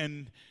nobody,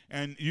 and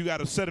you got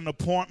to set an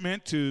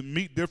appointment to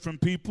meet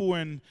different people,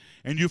 and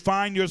you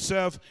find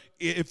yourself,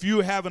 if you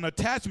have an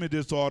attachment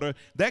disorder,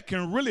 that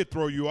can really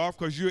throw you off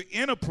because you're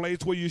in a place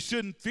where you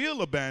shouldn't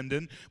feel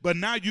abandoned, but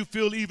now you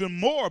feel even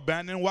more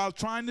abandoned while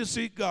trying to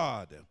seek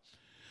God.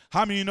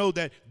 How many of you know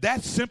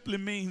that simply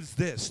means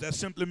this? That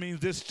simply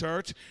means this,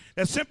 church.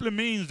 That simply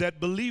means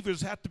that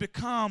believers have to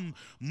become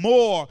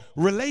more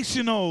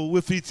relational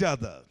with each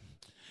other.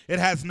 It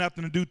has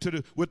nothing to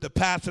do with the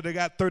pastor that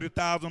got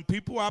 30,000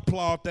 people. I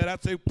applaud that. I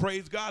say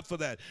praise God for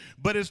that.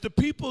 But it's the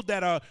people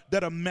that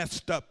are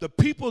messed up, the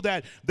people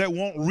that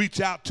won't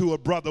reach out to a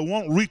brother,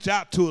 won't reach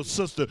out to a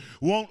sister,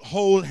 won't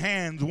hold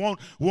hands,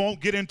 won't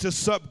get into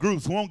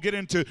subgroups, won't get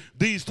into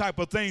these type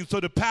of things.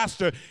 So the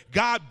pastor,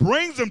 God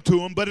brings them to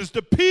him, but it's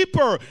the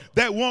people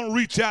that won't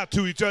reach out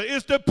to each other.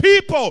 It's the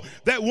people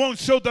that won't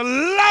show the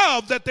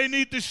love that they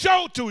need to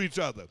show to each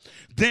other.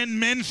 Then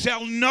men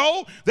shall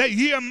know that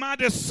ye are my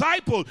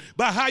disciples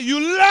by how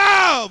you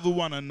love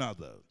one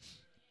another.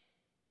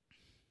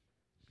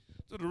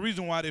 So the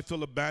reason why they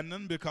feel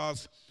abandoned,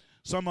 because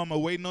some of them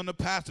are waiting on the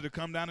pastor to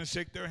come down and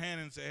shake their hand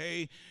and say,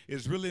 hey,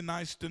 it's really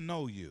nice to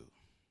know you.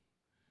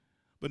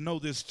 But know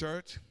this,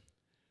 church,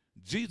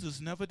 Jesus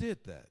never did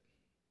that.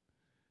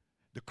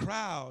 The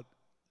crowd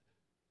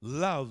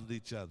loved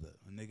each other,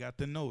 and they got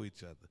to know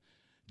each other.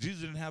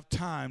 Jesus didn't have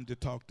time to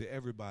talk to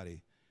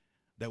everybody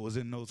that was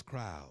in those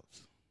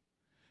crowds.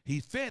 He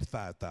fed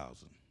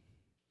 5,000.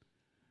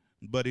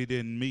 But he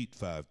didn't meet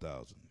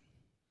 5,000.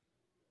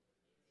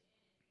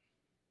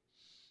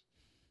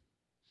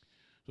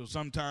 So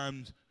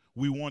sometimes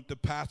we want the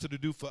pastor to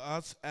do for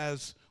us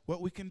as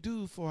what we can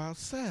do for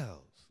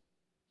ourselves.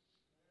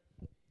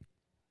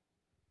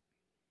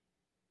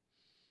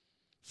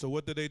 So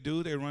what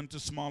do? They run to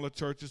smaller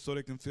churches so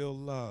they can feel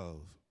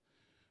love,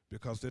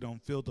 because they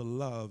don't feel the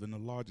love in the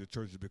larger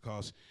churches,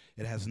 because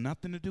it has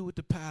nothing to do with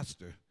the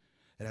pastor.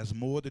 It has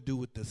more to do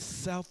with the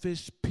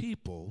selfish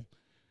people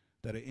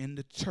that are in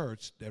the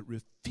church that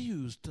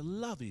refuse to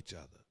love each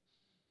other.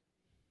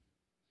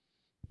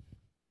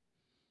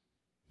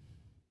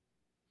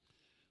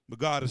 But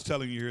God is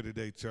telling you here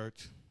today,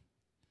 church,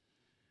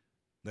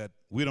 that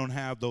we don't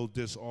have those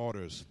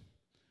disorders.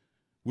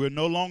 We're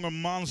no longer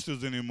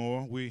monsters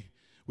anymore. We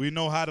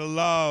know how to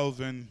love,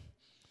 and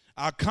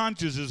our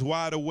conscience is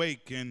wide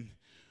awake, and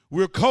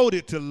we're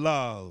coded to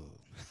love.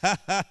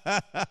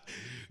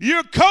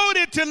 You're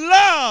coded to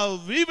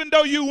love, even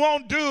though you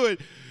won't do it.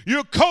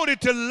 You're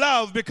coded to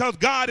love because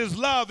God is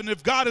love, and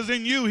if God is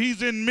in you,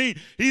 he's in me.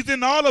 He's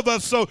in all of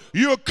us, so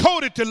you're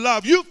coded to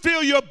love. You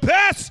feel your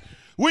best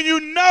when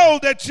you know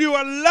that you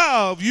are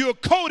loved. You're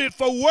coded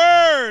for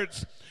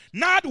words,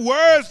 not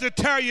words to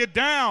tear you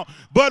down,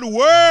 but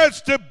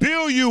words to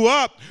build you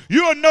up.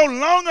 You are no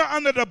longer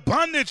under the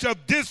bondage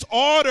of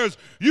disorders.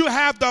 You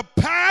have the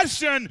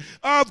passion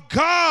of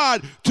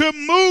God to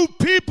move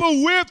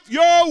people with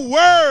your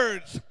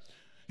words.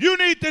 You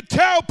need to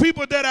tell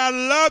people that I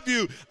love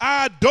you,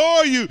 I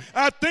adore you,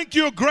 I think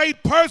you're a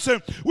great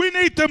person. We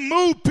need to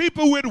move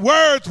people with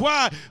words.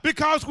 Why?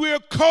 Because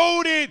we're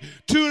coded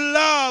to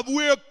love.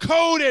 We're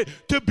coded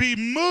to be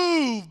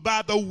moved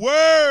by the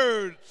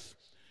words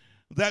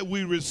that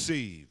we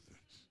receive.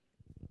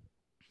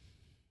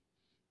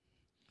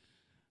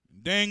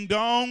 Ding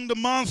dong, the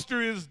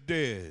monster is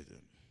dead.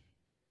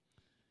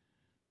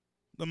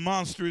 The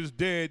monster is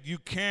dead. You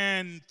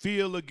can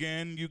feel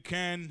again. You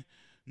can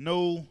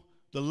know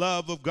the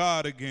love of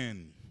God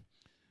again.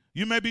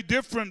 You may be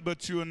different,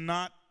 but you are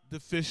not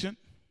deficient.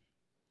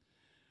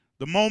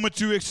 The moment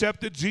you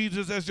accepted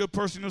Jesus as your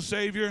personal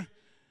Savior,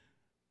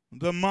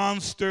 the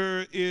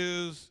monster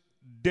is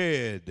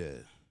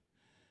dead.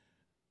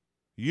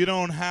 You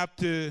don't have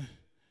to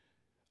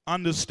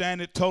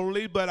understand it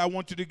totally, but I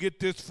want you to get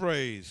this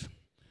phrase.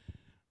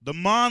 The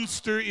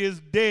monster is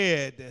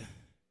dead,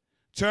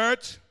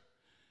 church,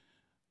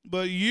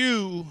 but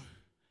you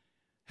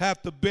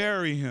have to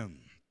bury him.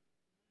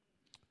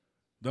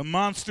 The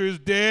monster is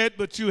dead,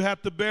 but you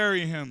have to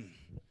bury him.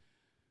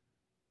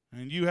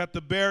 And you have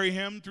to bury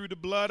him through the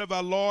blood of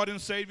our Lord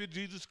and Savior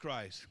Jesus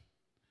Christ.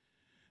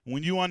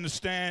 When you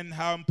understand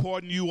how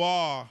important you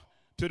are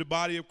to the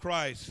body of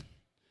Christ,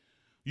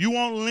 you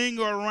won't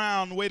linger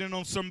around waiting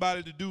on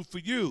somebody to do for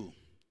you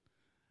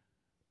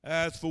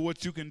as for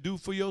what you can do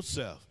for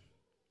yourself.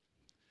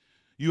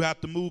 You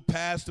have to move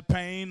past the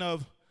pain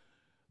of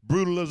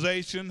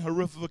brutalization,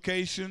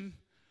 horrification,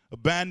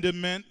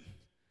 abandonment,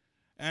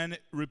 and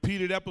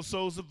repeated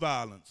episodes of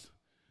violence.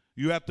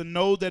 You have to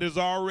know that it's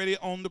already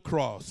on the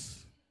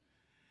cross.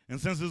 And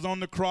since it's on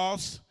the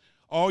cross,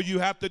 all you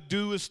have to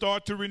do is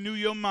start to renew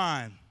your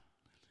mind.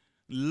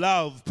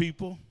 Love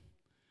people.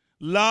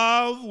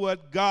 Love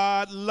what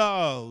God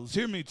loves.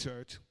 Hear me,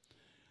 church.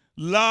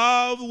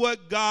 Love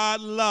what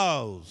God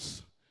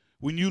loves.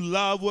 When you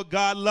love what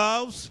God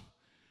loves,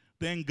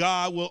 then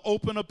God will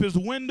open up his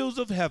windows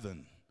of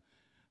heaven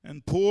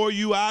and pour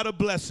you out a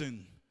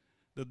blessing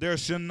that there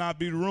should not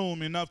be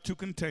room enough to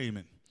contain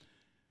it.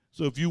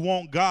 So if you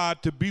want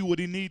God to be what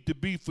he needs to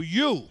be for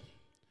you,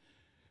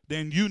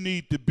 then you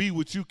need to be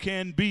what you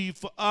can be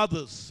for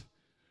others,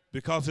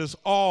 because it's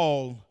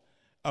all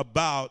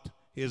about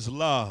his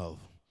love.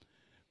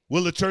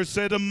 Will the church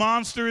say the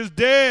monster is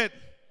dead?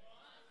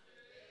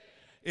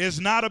 It's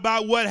not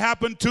about what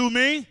happened to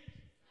me,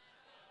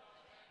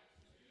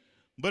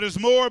 but it's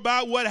more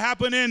about what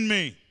happened in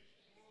me.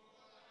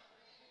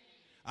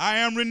 I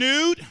am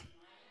renewed.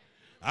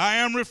 I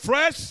am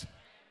refreshed.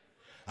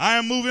 I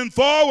am moving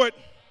forward.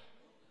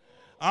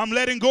 I'm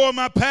letting go of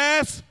my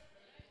past.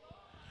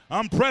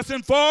 I'm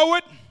pressing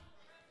forward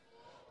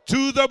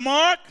to the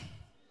mark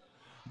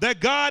that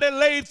God had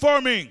laid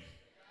for me.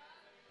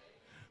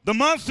 The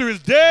monster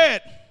is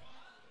dead.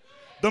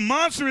 The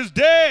monster is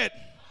dead.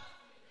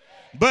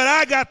 But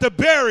I got to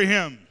bury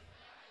him.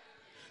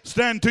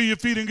 Stand to your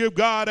feet and give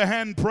God a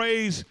hand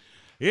praise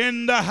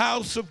in the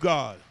house of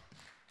God.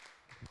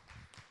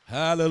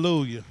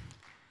 Hallelujah.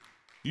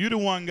 You the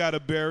one got to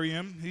bury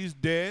him. He's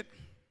dead.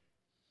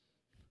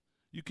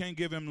 You can't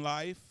give him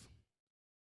life.